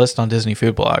this list on Disney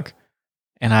Food Blog.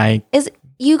 And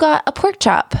you got a pork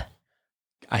chop.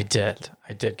 I did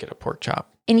get a pork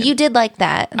chop. And you did like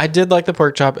that. I did like the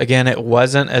pork chop. Again, it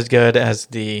wasn't as good as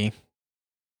the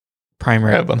prime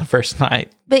rib on the first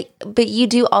night. But you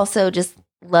do also just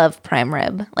love prime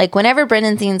rib. Like whenever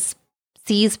Brendan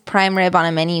sees prime rib on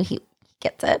a menu, he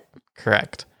gets it.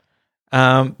 Correct.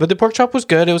 But the pork chop was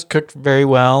good. It was cooked very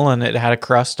well, and it had a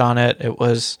crust on it. It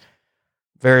was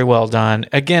very well done.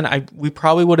 Again, we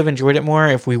probably would have enjoyed it more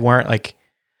if we weren't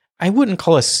I wouldn't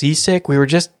call us seasick. We were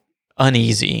just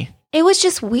uneasy. It was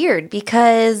just weird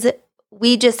because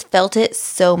we just felt it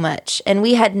so much, and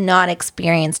we had not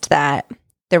experienced that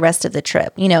the rest of the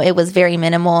trip. It was very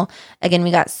minimal. Again,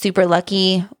 we got super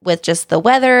lucky with just the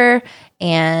weather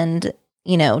and,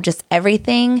 just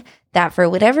everything that for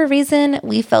whatever reason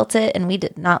we felt it and we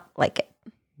did not like it.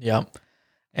 Yep.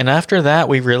 And after that,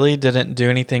 we really didn't do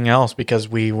anything else because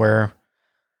we were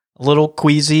a little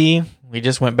queasy. We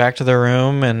just went back to the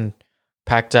room and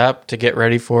packed up to get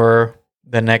ready for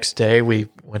the next day. We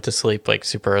went to sleep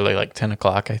super early, 10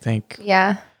 o'clock, I think.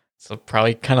 Yeah. So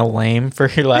probably kind of lame for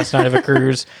your last night of a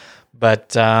cruise.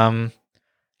 But I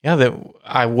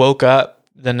woke up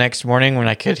the next morning when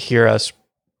I could hear us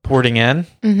porting in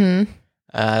to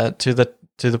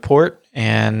the port.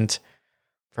 And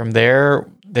from there,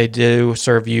 they do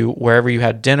serve you wherever you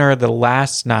had dinner the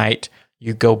last night.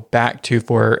 You go back to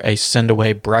for a send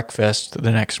away breakfast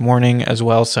the next morning as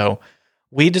well. So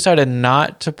we decided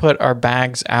not to put our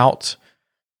bags out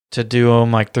to do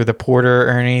them through the porter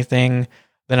or anything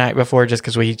the night before, just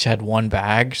because we each had one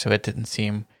bag, so it didn't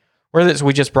seem worth it. So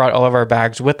we just brought all of our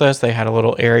bags with us. They had a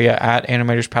little area at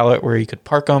Animator's Palette where you could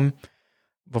park them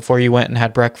before you went and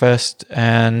had breakfast,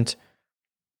 and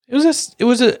it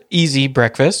was an easy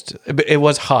breakfast. It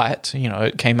was hot,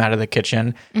 it came out of the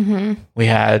kitchen. Mm-hmm. We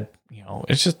had,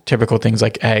 it's just typical things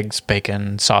like eggs,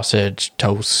 bacon, sausage,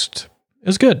 toast. It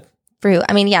was good. Fruit.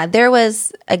 I mean, yeah, there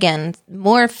was, again,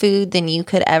 more food than you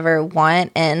could ever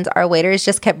want. And our waiters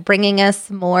just kept bringing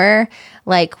us more,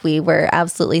 like we were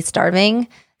absolutely starving.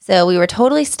 So we were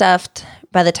totally stuffed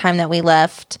by the time that we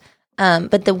left.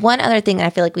 But the one other thing that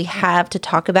I feel like we have to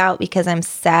talk about, because I'm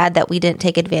sad that we didn't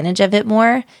take advantage of it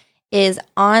more, is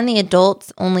on the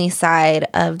adults only side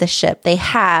of the ship, they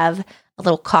have a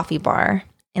little coffee bar,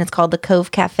 and it's called the Cove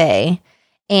Cafe.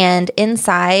 And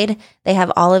inside, they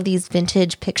have all of these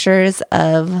vintage pictures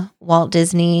of Walt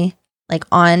Disney,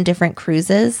 on different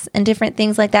cruises and different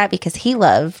things like that, because he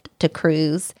loved to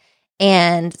cruise.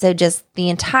 And so just the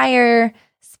entire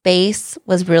space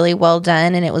was really well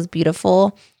done, and it was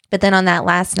beautiful. But then on that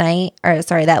last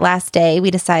day,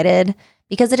 we decided,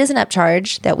 because it is an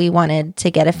upcharge, that we wanted to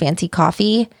get a fancy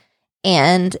coffee.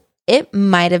 And it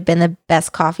might have been the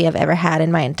best coffee I've ever had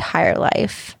in my entire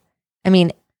life. I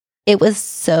mean, it was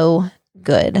so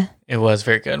good. It was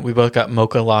very good. We both got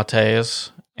mocha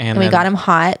lattes. And we got them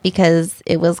hot because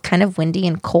it was kind of windy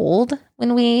and cold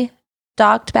when we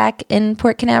docked back in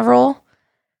Port Canaveral.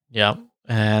 Yep.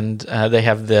 And they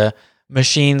have the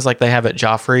machines like they have at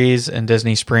Joffrey's and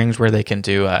Disney Springs where they can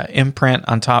do imprint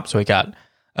on top. So we got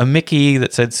a Mickey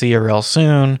that said "See you real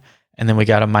soon," and then we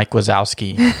got a Mike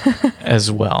Wazowski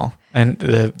as well. And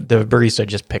the barista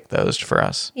just picked those for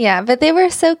us. Yeah, but they were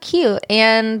so cute.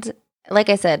 And like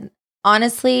I said,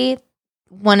 honestly,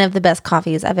 one of the best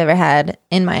coffees I've ever had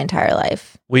in my entire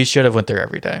life. We should have went there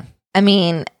every day. I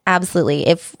mean, absolutely.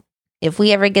 If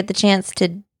we ever get the chance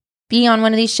to be on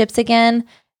one of these ships again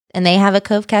and they have a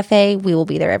Cove Cafe, we will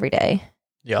be there every day.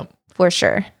 Yep. For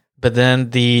sure. But then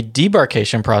the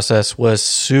debarkation process was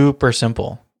super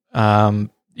simple.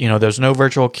 There's no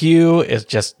virtual queue. It's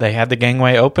just they had the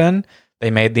gangway open.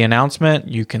 They made the announcement.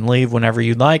 You can leave whenever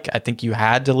you'd like. I think you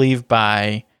had to leave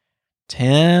by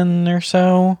 10 or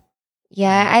so.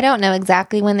 Yeah, I don't know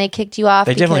exactly when they kicked you off.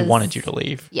 They definitely wanted you to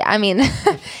leave. Yeah, I mean,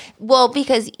 well,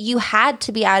 because you had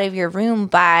to be out of your room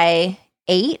by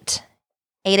 8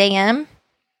 a.m.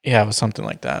 Yeah, it was something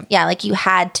like that. Yeah, like you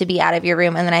had to be out of your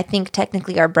room. And then I think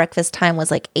technically our breakfast time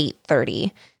was like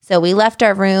 8:30. So we left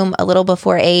our room a little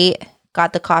before 8,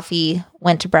 got the coffee,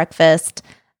 went to breakfast,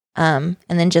 and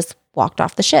then just walked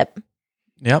off the ship.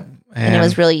 Yep. And it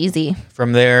was really easy.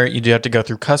 From there, you do have to go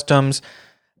through customs.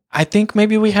 I think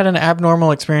maybe we had an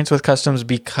abnormal experience with customs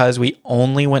because we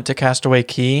only went to Castaway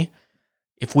Cay.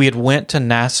 If we had went to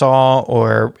Nassau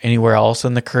or anywhere else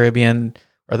in the Caribbean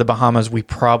or the Bahamas, we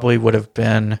probably would have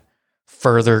been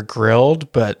further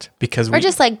grilled, but because we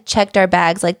just like checked our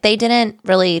bags, like they didn't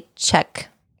really check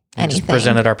anything. Just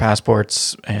presented our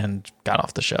passports and got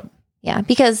off the ship. Yeah,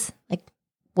 because like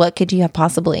what could you have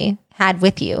possibly had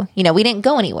with you? We didn't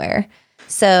go anywhere.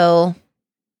 So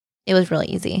it was really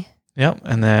easy. Yep.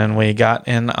 And then we got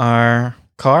in our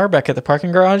car back at the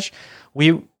parking garage.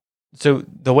 So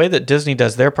the way that Disney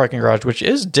does their parking garage, which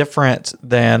is different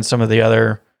than some of the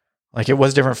other, like it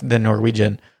was different than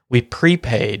Norwegian, we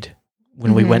prepaid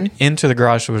when we went into the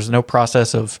garage. There was no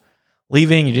process of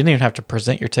leaving. You didn't even have to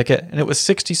present your ticket. And it was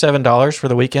 $67 for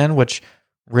the weekend, which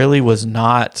really was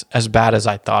not as bad as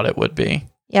I thought it would be.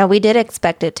 Yeah, we did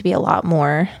expect it to be a lot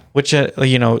more. Which,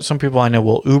 some people I know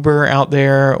will Uber out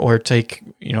there or take,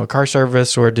 car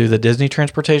service or do the Disney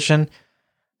transportation.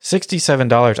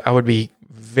 $67. I would be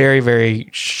very, very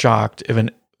shocked if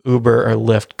an Uber or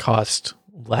Lyft cost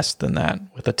less than that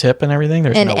with a tip and everything.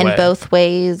 There's no way. And both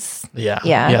ways. Yeah.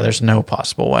 There's no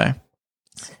possible way.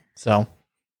 So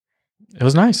it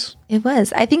was nice. It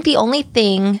was. I think the only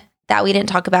thing that we didn't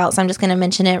talk about, so I'm just going to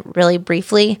mention it really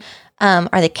briefly,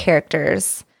 are the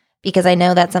characters, because I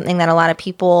know that's something that a lot of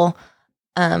people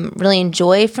really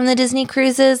enjoy from the Disney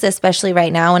cruises, especially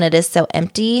right now when it is so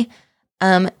empty.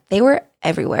 They were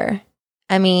everywhere.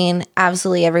 I mean,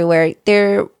 absolutely everywhere.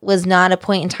 There was not a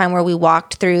point in time where we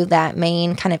walked through that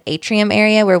main kind of atrium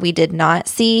area where we did not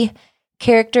see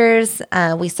characters.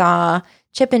 We saw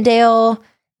Chip and Dale,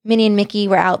 Minnie and Mickey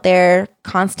were out there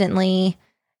constantly.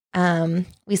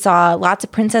 We saw lots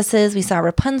of princesses. We saw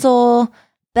Rapunzel,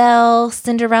 Belle,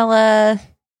 Cinderella.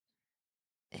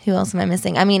 Who else am I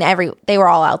missing? I mean, they were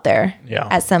all out there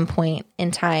at some point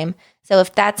in time. So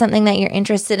if that's something that you're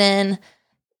interested in,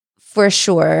 for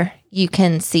sure, you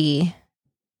can see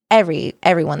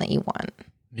everyone that you want.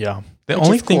 Yeah. The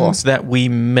only things that we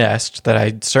missed that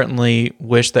I certainly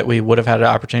wish that we would have had an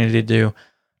opportunity to do,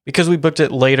 because we booked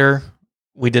it later,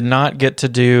 we did not get to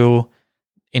do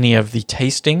any of the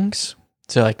tastings.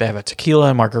 So like they have a tequila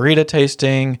and margarita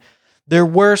tasting. There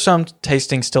were some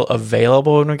tastings still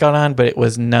available when we got on, but it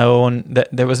was known that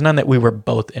there was none that we were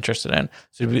both interested in.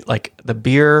 So like the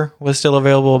beer was still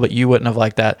available, but you wouldn't have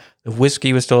liked that. The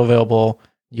whiskey was still available.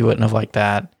 You wouldn't have liked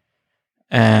that.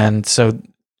 And so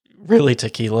really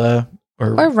tequila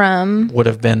or rum would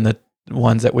have been the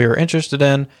ones that we were interested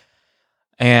in,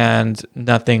 and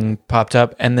nothing popped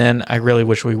up. And then I really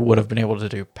wish we would have been able to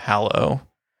do Palo.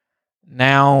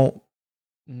 Now,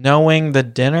 knowing the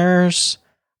dinners,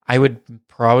 I would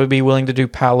probably be willing to do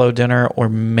Palo dinner or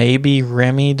maybe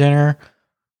Remy dinner.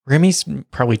 Remy's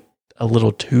probably a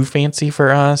little too fancy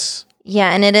for us.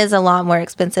 Yeah, and it is a lot more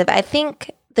expensive. I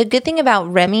think the good thing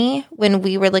about Remy, when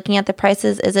we were looking at the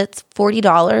prices, is it's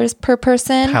 $40 per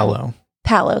person.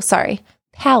 Palo, sorry.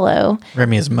 Palo.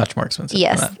 Remy is much more expensive.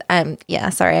 Yes.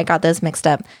 Sorry, I got those mixed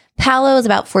up. Palo is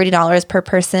about $40 per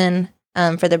person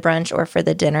for the brunch or for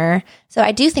the dinner. So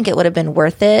I do think it would have been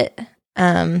worth it,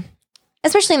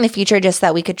 especially in the future, just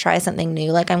that we could try something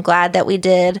new. Like, I'm glad that we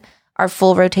did our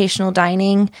full rotational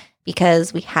dining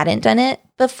because we hadn't done it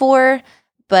before,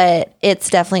 but it's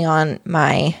definitely on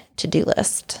my to-do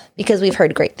list because we've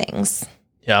heard great things.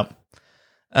 Yep.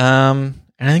 And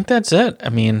I think that's it. I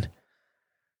mean,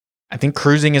 I think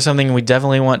cruising is something we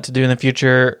definitely want to do in the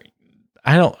future.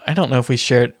 I don't know if we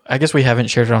shared. I guess we haven't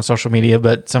shared it on social media,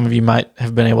 but some of you might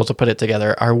have been able to put it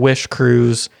together. Our Wish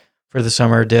cruise for the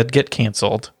summer did get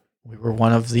canceled. We were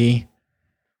one of the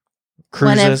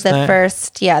cruises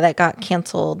first, that got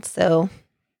canceled. So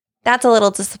that's a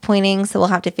little disappointing. So we'll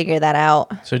have to figure that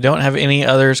out. So don't have any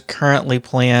others currently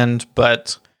planned,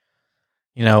 but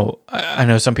I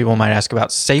know some people might ask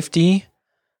about safety.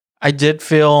 I did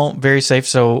feel very safe,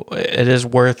 so it is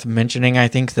worth mentioning, I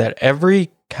think, that every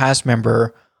cast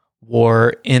member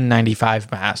wore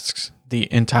N95 masks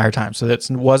the entire time. So that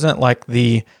wasn't like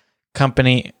the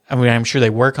company, I mean, I'm sure they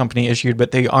were company issued,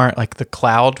 but they aren't like the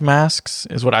cloud masks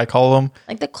is what I call them.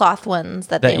 Like the cloth ones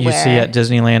that they you wear. see at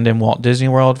Disneyland and Walt Disney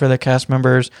World for the cast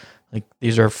members. Like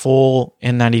these are full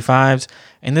N95s.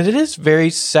 And that it is very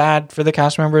sad for the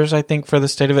cast members, I think, for the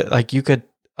state of it. Like a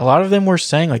lot of them were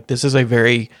saying like this is a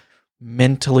very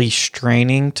mentally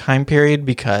straining time period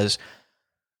because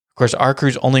of course our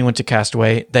crews only went to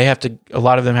Castaway. A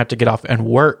lot of them have to get off and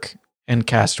work in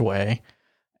Castaway.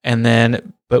 And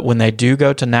then, but when they do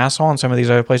go to Nassau and some of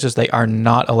these other places, they are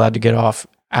not allowed to get off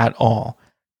at all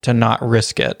to not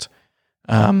risk it.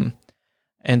 And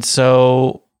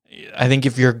so I think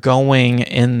if you're going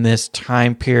in this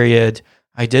time period,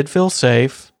 I did feel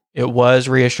safe. It was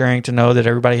reassuring to know that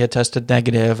everybody had tested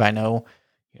negative. I know,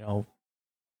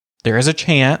 there is a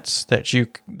chance that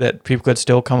people could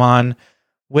still come on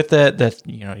with it, that,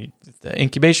 the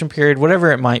incubation period,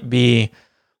 whatever it might be.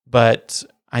 But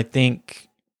I think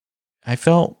I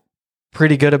felt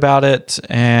pretty good about it,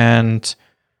 and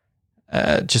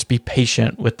just be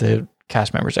patient with the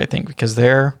cast members, I think, because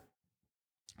they are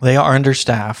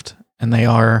understaffed, and they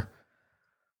are,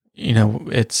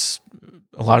 it's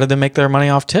a lot of them make their money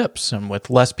off tips, and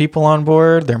with less people on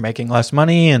board, they're making less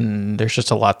money, and there's just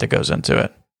a lot that goes into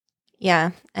it.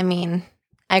 Yeah, I mean,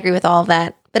 I agree with all of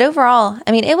that. But overall,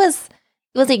 I mean, it was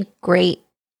a great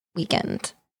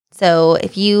weekend. So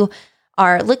if you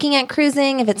are looking at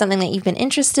cruising, if it's something that you've been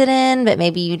interested in, but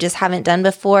maybe you just haven't done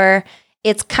before,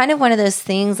 it's kind of one of those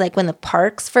things like when the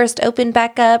parks first opened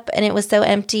back up and it was so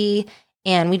empty,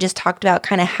 and we just talked about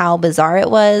kind of how bizarre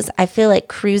it was. I feel like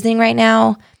cruising right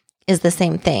now is the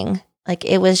same thing. Like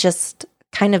it was just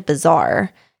kind of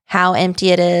bizarre how empty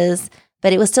it is.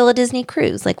 But it was still a Disney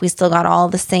cruise. Like we still got all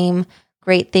the same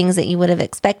great things that you would have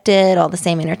expected, all the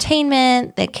same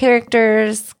entertainment, the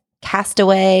characters,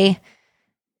 Castaway.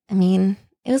 I mean,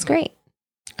 it was great.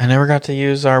 I never got to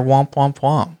use our womp womp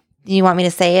womp. Do you want me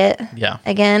to say it? Yeah.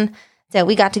 Again? So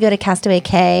we got to go to Castaway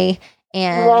Cay,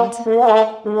 and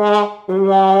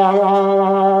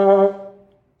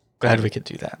glad we could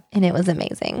do that. And it was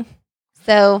amazing.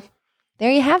 So there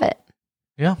you have it.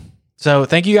 Yeah. So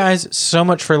thank you guys so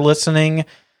much for listening.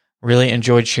 Really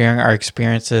enjoyed sharing our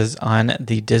experiences on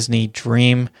the Disney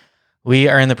Dream. We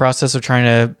are in the process of trying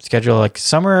to schedule like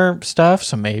summer stuff,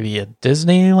 so maybe a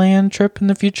Disneyland trip in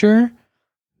the future.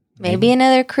 Maybe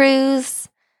another cruise.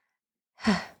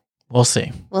 We'll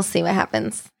see. We'll see what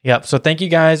happens. Yep. So thank you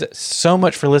guys so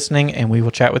much for listening, and we will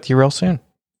chat with you real soon.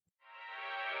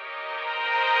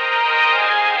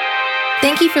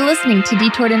 Thank you for listening to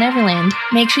Detour to Neverland.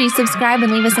 Make sure you subscribe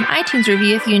and leave us an iTunes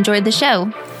review if you enjoyed the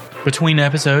show. Between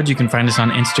episodes, you can find us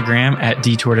on Instagram at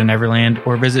Detour to Neverland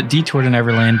or visit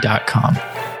detourtoneverland.com.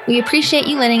 We appreciate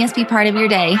you letting us be part of your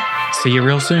day. See you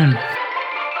real soon.